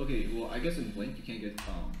 Okay, well, I guess in Blink you can't get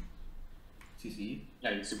CC,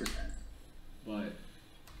 Yeah, you super stand. but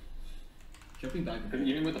jumping back and Because forth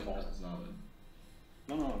even with the ball. is valid.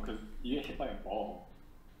 No, because you get hit by a ball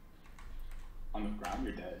on the ground,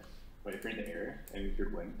 you're dead. But if you're in the air and if you're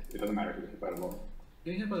blinked, it doesn't matter if you get hit by the ball.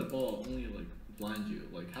 Getting hit by the ball only like blinds you.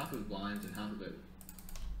 Like half of it blinds and half of it.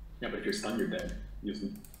 Yeah, but if you're stunned, you're dead. You just,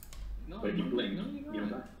 No, but if you blink, no, you you're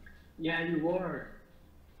don't not. die. Yeah, you are.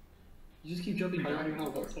 You just keep jumping How back. do you and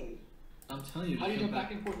know forth. what's I'm telling you. How do you jump jump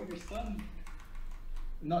back and forth when you're stunned?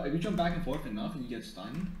 No, if you jump back and forth enough and you get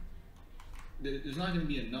stunned, there's not going to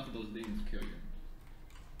be enough of those things to kill you.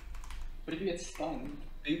 But if you get stunned,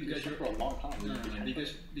 Because you're you're for a long time. No, you can't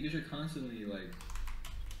because fight. you're constantly like.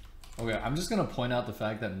 Okay, I'm just gonna point out the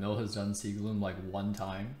fact that Mill has done Sea Gloom like one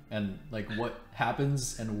time, and like what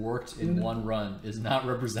happens and worked in one run is not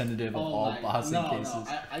representative of all bossing cases. No,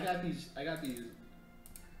 I got these.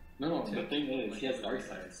 No, the thing is, he has dark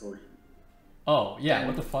side, so Oh yeah, and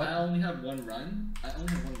what the fuck? I only have one run.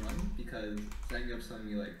 Because Zangief's telling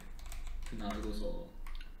me like to not go solo.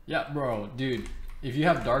 Yeah, bro, dude. If you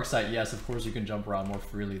have dark sight, yes, of course you can jump around more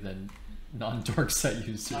freely than non-dark sight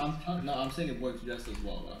users. I'm saying it works just as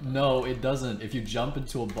well. No, it doesn't. If you jump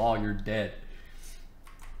into a ball, you're dead.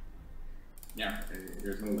 yeah,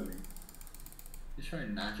 there's no living. Just try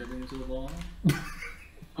not jumping into the ball.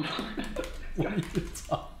 What are you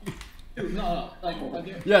talking? Dude, no, like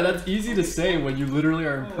Yeah, that's easy to say when you literally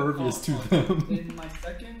are impervious to them. In my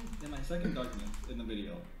second darkness in the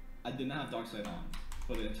video, I did not have dark sight on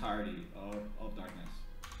for the entirety of darkness,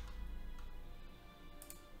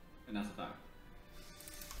 and that's a fact.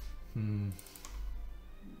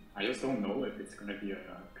 I just don't know if it's gonna be a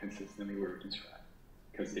consistently working strat.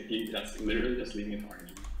 Because that's literally just leaving it to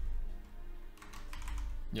RNG.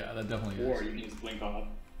 Yeah, that definitely Or is. you can just blink up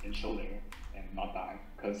and chill there and not die.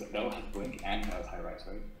 Because Adele has blink and has high rise,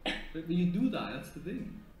 right? But you do die. That's the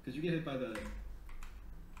thing, because you get hit by the.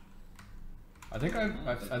 I think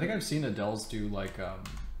I've seen Adele's do like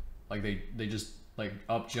they just like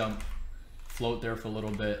up jump, float there for a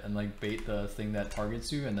little bit, and like bait the thing that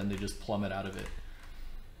targets you, and then they just plummet out of it.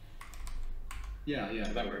 Yeah.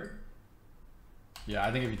 Does that work? Yeah,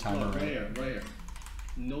 I think if you time Look, it right right. here.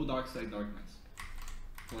 No dark side darkness.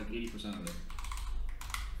 For like 80% of it.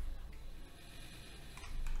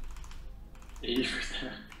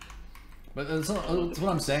 80%. But that's what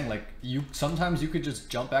I'm saying. Like sometimes you could just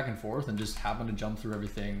jump back and forth and just happen to jump through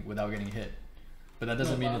everything without getting hit. But that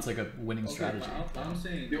doesn't mean it's like a winning strategy. But I'm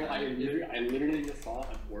saying. Dude, I literally just saw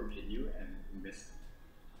an orb hit you and missed.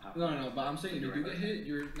 No, but I'm saying if you get hit,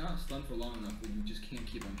 you're not stunned for long enough, but you just can't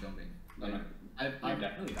keep on jumping. Like, I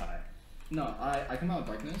definitely die. No, I come out of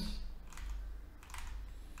darkness.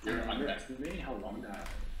 You're underestimating how long that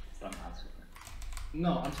stun lasts for.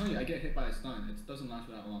 No, I'm telling you, I get hit by a stun. It doesn't last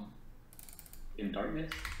for that long. In darkness?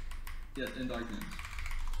 Yes, in darkness.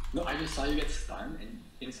 No, I just saw you get stunned and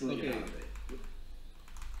instantly get out of it.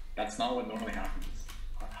 That's not what normally happens.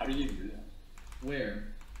 How do you do that? Where?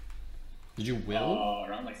 Did you will?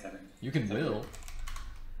 Around like 7. You can will.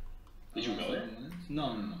 Did you will it? 7 minutes?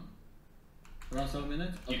 No. Around 7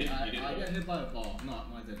 minutes? You Okay, didn't I will get it? hit by a ball. No,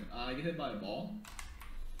 I didn't. I get hit by a ball.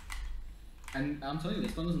 And I'm telling you, the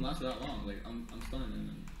stun doesn't last for that long. Like, I'm stunned and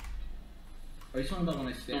then... Are you talking about when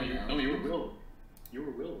I stand out? No, you were willed. You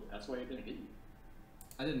were willed. That's why it didn't hit you.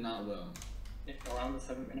 I did not will. Around the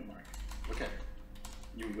 7-minute mark. Okay.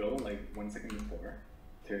 You will like 1 second before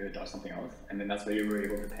to dodge something else, and then that's why you were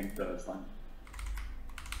able to tank the stun.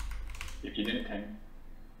 If you didn't tank,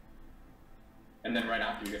 and then right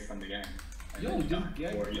after you get stunned again. And Yo, then you just die,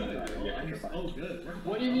 get or you good, don't die, yo. you get I'm petrified. so good.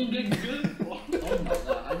 What do you mean get good? Oh my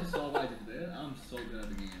god, I just saw what I did there. I'm so good at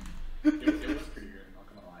the game. It was pretty good, not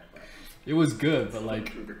gonna lie, but It was good, but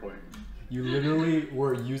like prove your point. you literally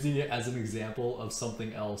were using it as an example of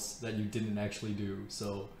something else that you didn't actually do.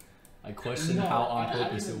 So I question No, how on I didn't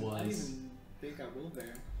purpose it even- I didn't was. even think I will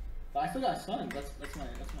there. But I still got stunned. That's my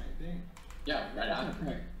thing. Yeah, right That's my after.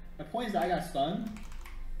 point. My point is that I got stunned,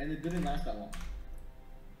 and it didn't last that long.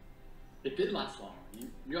 It did last long.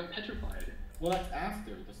 You got petrified. Well, that's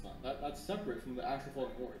after the stun. That's separate from the actual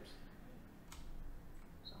falling orbs.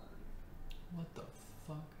 What the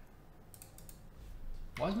fuck?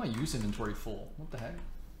 Why is my use inventory full? What the heck?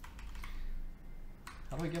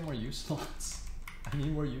 How do I get more use slots? I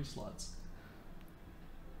need more use slots.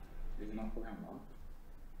 Is it not fully unlocked?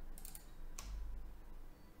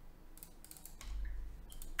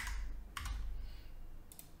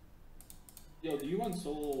 Yo, do you run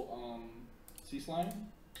solo sea slime?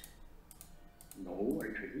 No, are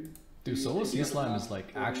you crazy? Dude, You solo think sea you have slime enough is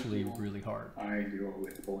like for actually people? really hard. I do it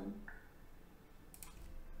with bowling.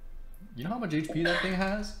 You know how much HP that thing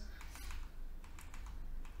has?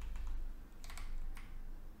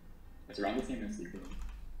 It's around the same as sleeping.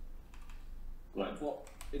 But Well,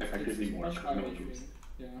 effectively more much higher no HP. use.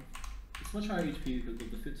 Yeah. It's much higher HP because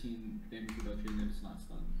of the 15 damage reduction and it's not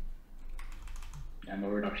stunned. Yeah, no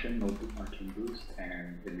reduction, no arcane boost,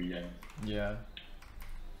 and it regen. Yeah.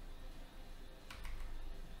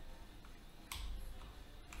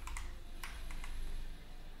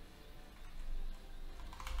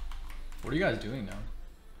 What are you guys doing now?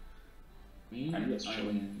 Me? I'm just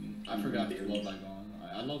chilling. I forgot to love Bygone.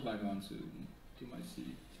 I love Bygone to do my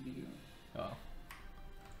CD here. Oh.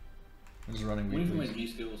 I'm just running Waiting for my weeklies.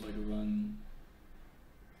 G skills so I can run.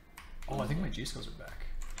 Oh, I think my G skills are back.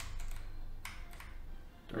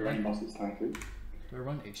 Do I We're running run, bosses time too. do I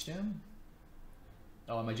run HDAM?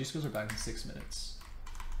 Oh, my G skills are back in 6 minutes.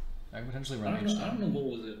 I can potentially I run don't know. I HDAM. don't know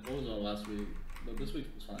what was it. What was our last week? But this week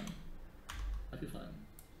was fine. I feel fine.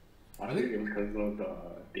 I think it was because of the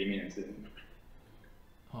Damien incident.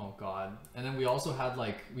 Oh god. And then we also had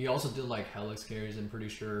like, we also did like Helix carries, I'm pretty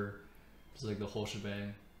sure. Just like the whole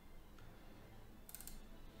shebang.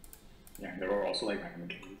 Yeah, there were also like random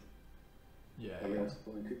kills. Yeah, That we yeah. also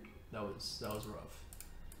going to. That was rough.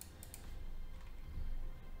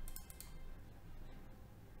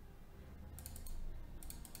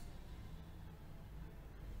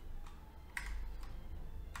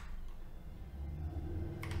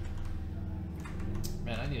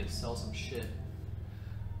 Man, I need to sell some shit.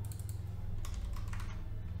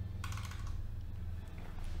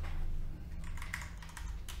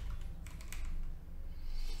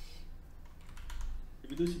 Did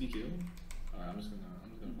we do CBQ? Alright, I'm just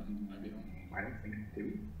gonna find my video. I don't think did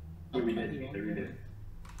we? Oh, we I did. did. Yeah, we did.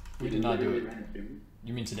 We did not do literally it. ran it, didn't we?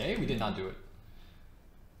 You mean today? We did not do it.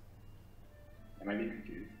 Am I being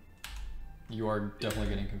confused? You are definitely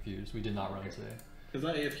getting confused. We did not run it today. Cause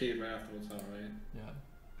I AFK right afterwards, alright? Yeah.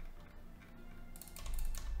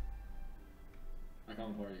 I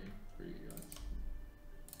can't party for you guys.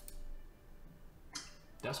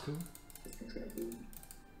 That's cool. This thing's gonna be.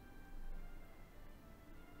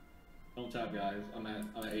 Don't tap, guys. I'm at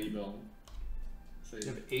 80 bill. Say You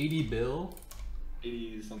have 80 bill?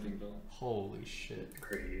 80 something bill. Holy shit.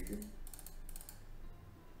 Crazy.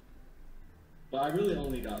 But I really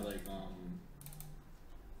only got like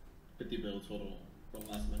 50 bill total from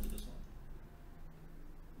last month to this one.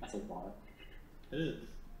 That's a lot. It is.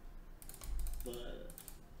 But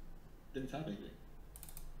didn't tap anything.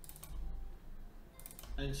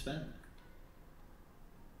 I didn't spend.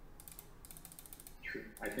 True.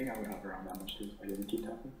 I think I would have around that much too if I didn't keep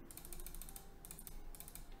tapping.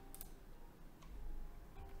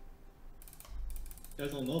 You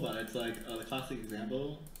guys don't know about it. It's like the classic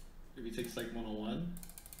example. If you take Psych 101,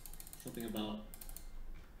 something about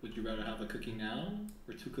would you rather have a cookie now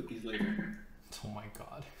or 2 cookies later? Oh my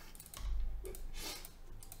god. You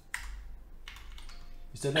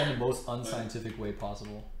said that in the most unscientific way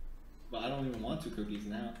possible. But I don't even want 2 cookies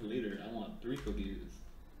now or later. I want 3 cookies.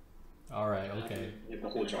 Alright, okay. You have the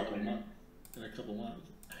whole jar right now. In a couple months.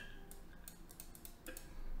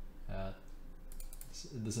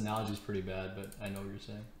 This analogy is pretty bad, but I know what you're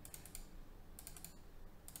saying.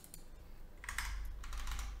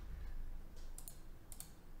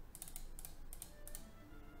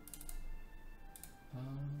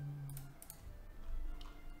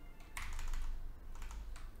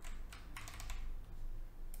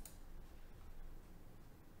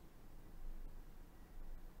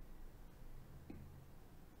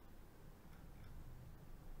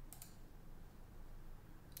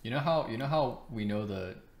 You know how we know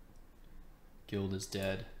the guild is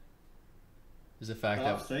dead? Is the fact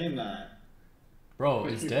Stop that saying that. bro,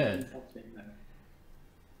 it's dead. Stop saying that.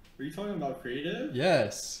 Are you talking about creative?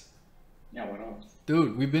 Yes. Yeah, what else?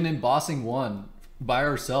 Dude, we've been in bossing 1 by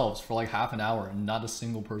ourselves for like half an hour and not a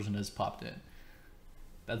single person has popped in.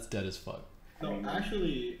 That's dead as fuck. No,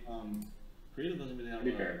 actually, creative doesn't really have To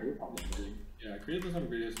be fair, we're probably busy. yeah, creative doesn't have a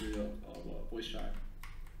great history of voice chat.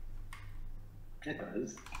 It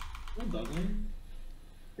does. It doesn't.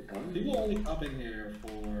 It does. People only pop in here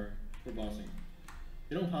for bossing.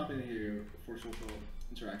 They don't pop in here for social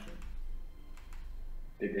interaction.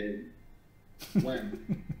 They did.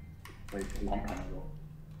 When? Like a long time ago.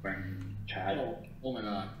 When Chad. Oh my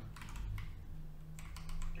god.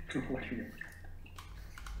 What do you mean?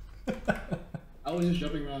 I was just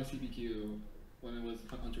jumping around CPQ when it was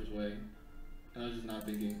Hunter's Way, and I was just not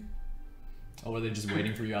thinking. Oh, were they just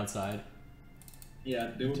waiting for you outside?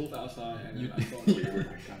 Yeah, they were both outside, and then I saw Yeah, them.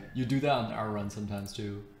 You do that on our run sometimes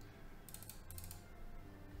too.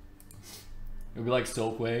 It'll be like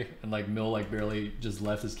Soapway and like Mill like barely just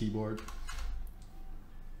left his keyboard.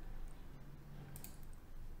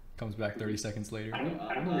 Comes back 30 seconds later. I don't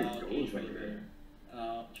know where it goes when you're there.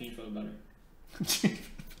 Change for the better.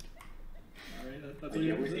 Alright, that's Like, all you you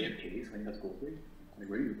have always to say. AFKs when you have Goldberg? Like,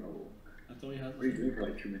 where do you go? That's all you have What are you to say. doing for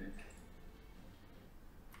like 2 minutes?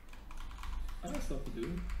 I got stuff to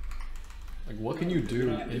do. Like what can you do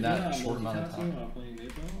in that short amount of time? While playing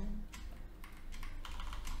Maple,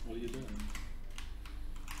 what are you doing?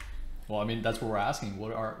 Well, I mean that's what we're asking.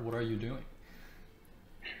 What are you doing?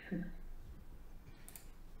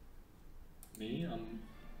 Me? I'm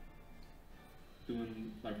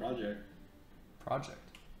doing my project. Project.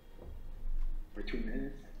 For 2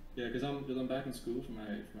 minutes? Yeah, cause I'm back in school for my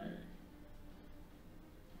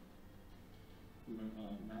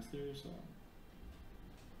master's. So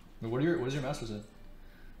What is your master's in?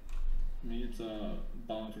 me, it's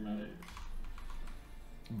bioinformatics.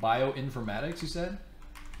 Bioinformatics, you said?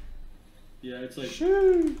 Yeah, it's like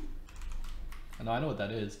I know what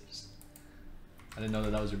that is. I didn't know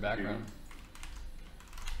that was your background.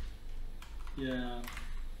 yeah.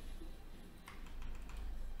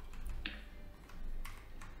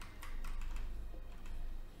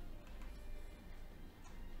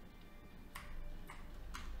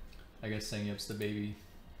 I guess saying up's the baby.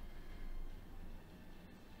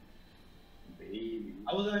 Baby.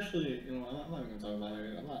 I was actually, you know, I'm not even gonna talk about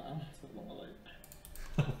it. I'm not talking about my life.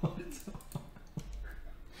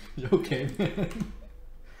 You okay, man?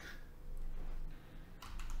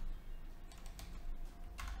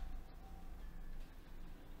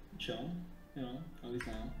 Chill, you know, at least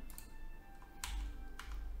now.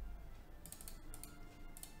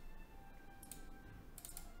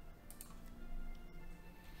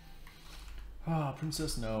 Ah,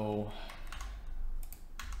 Princess, no.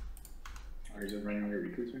 Are you just running on your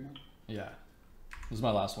weeklies right now? Yeah. This is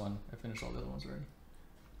my last one. I finished all the other ones already.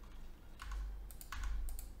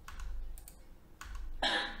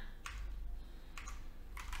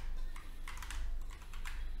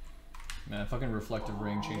 Man, fucking reflective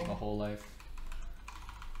ring changed my whole life.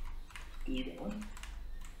 Did you get one?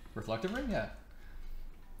 Reflective ring? Yeah.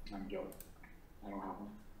 I'm joking. I don't have one.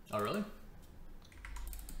 Oh, really?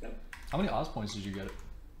 Yep. How many Oz points did you get?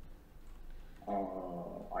 I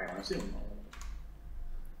honestly don't know.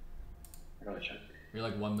 I gotta check. You're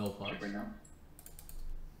like 1 mil plus? Check right now.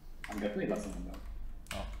 I'm definitely less than 1 mil.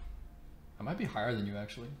 Oh. I might be higher than you,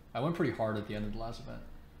 actually. I went pretty hard at the end of the last event.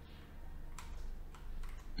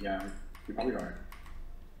 Yeah, you probably are.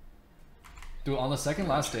 Dude, on the second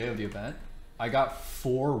last day of the event, I got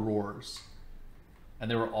 4 roars. And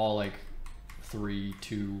they were all like 3,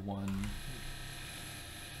 2, 1.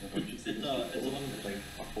 It's 11%. Like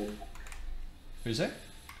a full. What'd you say?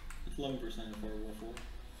 It's 11% for War 4.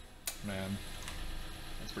 Man.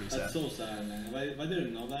 That's pretty sad. That's so sad, man. If I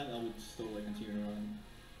didn't know that, I would still like continue to run.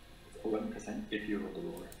 11% if you roll the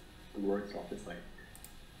roar. The roar itself is like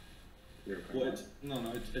 0.1. Well,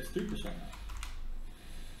 it's it's 3% now.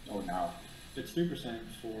 Oh, now. It's 3%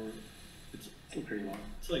 for it's Still pretty low.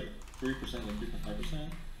 it's like 3%, like 3.5%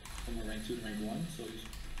 from rank 2 to rank 1. So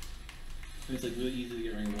and it's like really easy to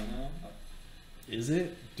get rank 1 now. Is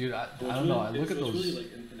it? Dude, I So it's don't know. really- I look at so those. It's really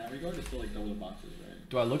like in that regard, it's still like double the boxes, right?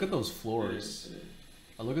 Do I look at those It floors? is, it is.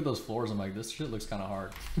 I look at those floors. I'm like, this shit looks kind of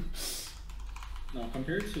hard. No,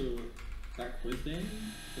 compared to that quiz game,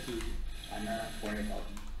 this is I'm at 400,000.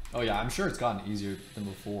 Oh yeah, I'm sure it's gotten easier than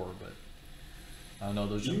before, but I don't know.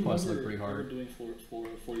 Those Do you jump quests look remember pretty ever hard. doing for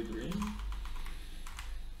 43?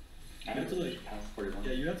 I have to, like- pass 41.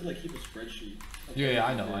 Yeah, you have to like keep a spreadsheet. of Yeah, everything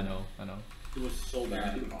I you know. did. It was so You have to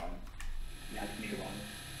bad. do the bottom. You have to make a bottom.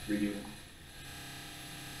 3D.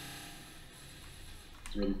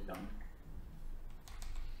 It's really dumb.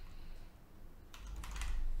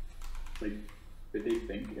 Like, did they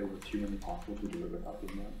think it was humanly possible to do it without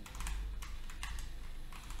doing that?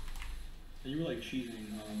 And you were like cheesing.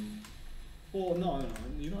 Well, no.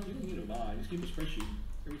 You don't need a VOD. Just keep a spreadsheet.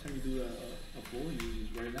 Every time you do a floor, you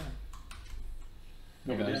just write it down.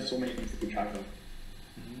 No, but there's so many things to keep track of.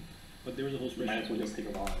 Mm-hmm. But there was a whole You spreadsheet. might as well just take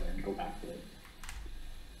a VOD and go back to it.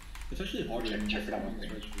 It's actually harder than Check it out one one thing.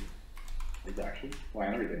 spreadsheet. Is it actually? Well,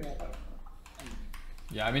 I never did. I don't know.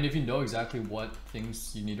 Yeah, I mean, if you know exactly what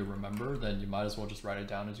things you need to remember, then you might as well just write it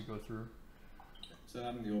down as you go through. So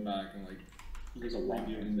having to go back and like There's a lot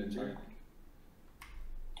review of the things entire thing.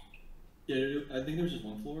 Yeah, I think there was just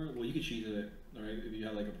one floor. Well, you could cheese it, alright, if you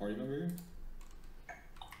had like a party member.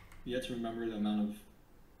 You had to remember the amount of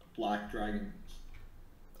black dragons.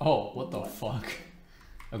 Oh, what the fuck?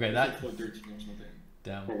 Okay, It was that. like floor 13 or something.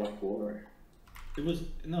 Damn. For what floor? It was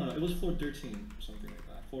no, it was floor 13 or something like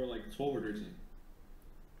that. Floor like 12 or 13.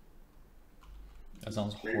 That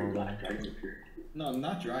sounds Where did horrible. black dragons appear? No,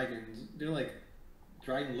 not dragons. They're like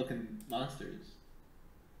dragon-looking monsters,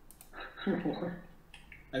 What? and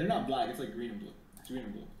they're not black. It's like green and blue. It's green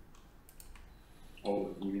and blue. Oh,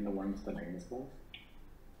 you mean the ones that name this was?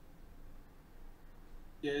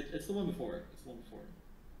 Yeah, it's the one before it. It's the one before it.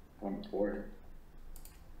 The one before.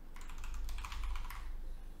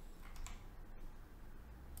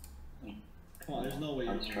 Come on, there's no way.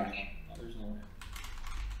 That's you trash. Oh, there's no way.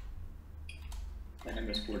 And then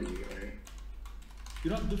there's 48, right? You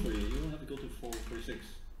don't have to do 48. You don't have to go to 46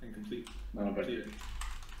 and complete. No, but complete it.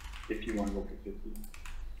 if you want to go for 50.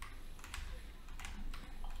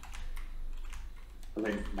 But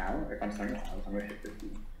like now, if I'm starting a house, I'm gonna hit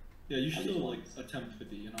 50. Yeah, you At should least still like once. attempt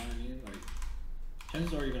 50. You know what I mean? Like,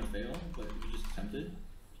 chances are you're gonna fail, but if you just attempt it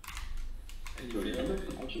and So you fail,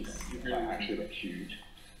 the pouches you are barely- actually like huge.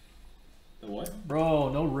 The what?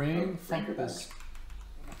 Bro, no ring? Oh, Fuck ranker this.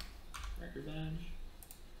 Record badge?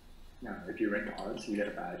 Yeah, if you rank odds, you get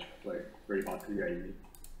a badge, like very popular UID.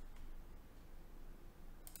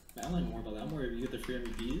 Man, I'm learning more about that. I'm worried if you get the free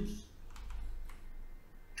MVPs,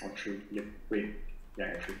 Oh, true. Yep. Wait.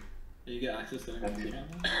 Yeah, true. and you get access to That's MVP it. channel.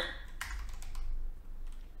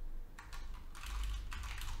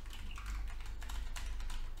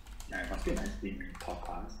 Yeah, it must be nice being top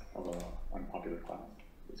class of a unpopular class.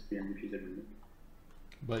 It's free MVPs every week.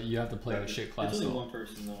 But you have to play a shit class It's only though. one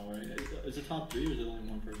person though, right? Is it top 3 or is it only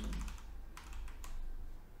one person?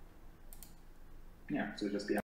 Yeah, so just be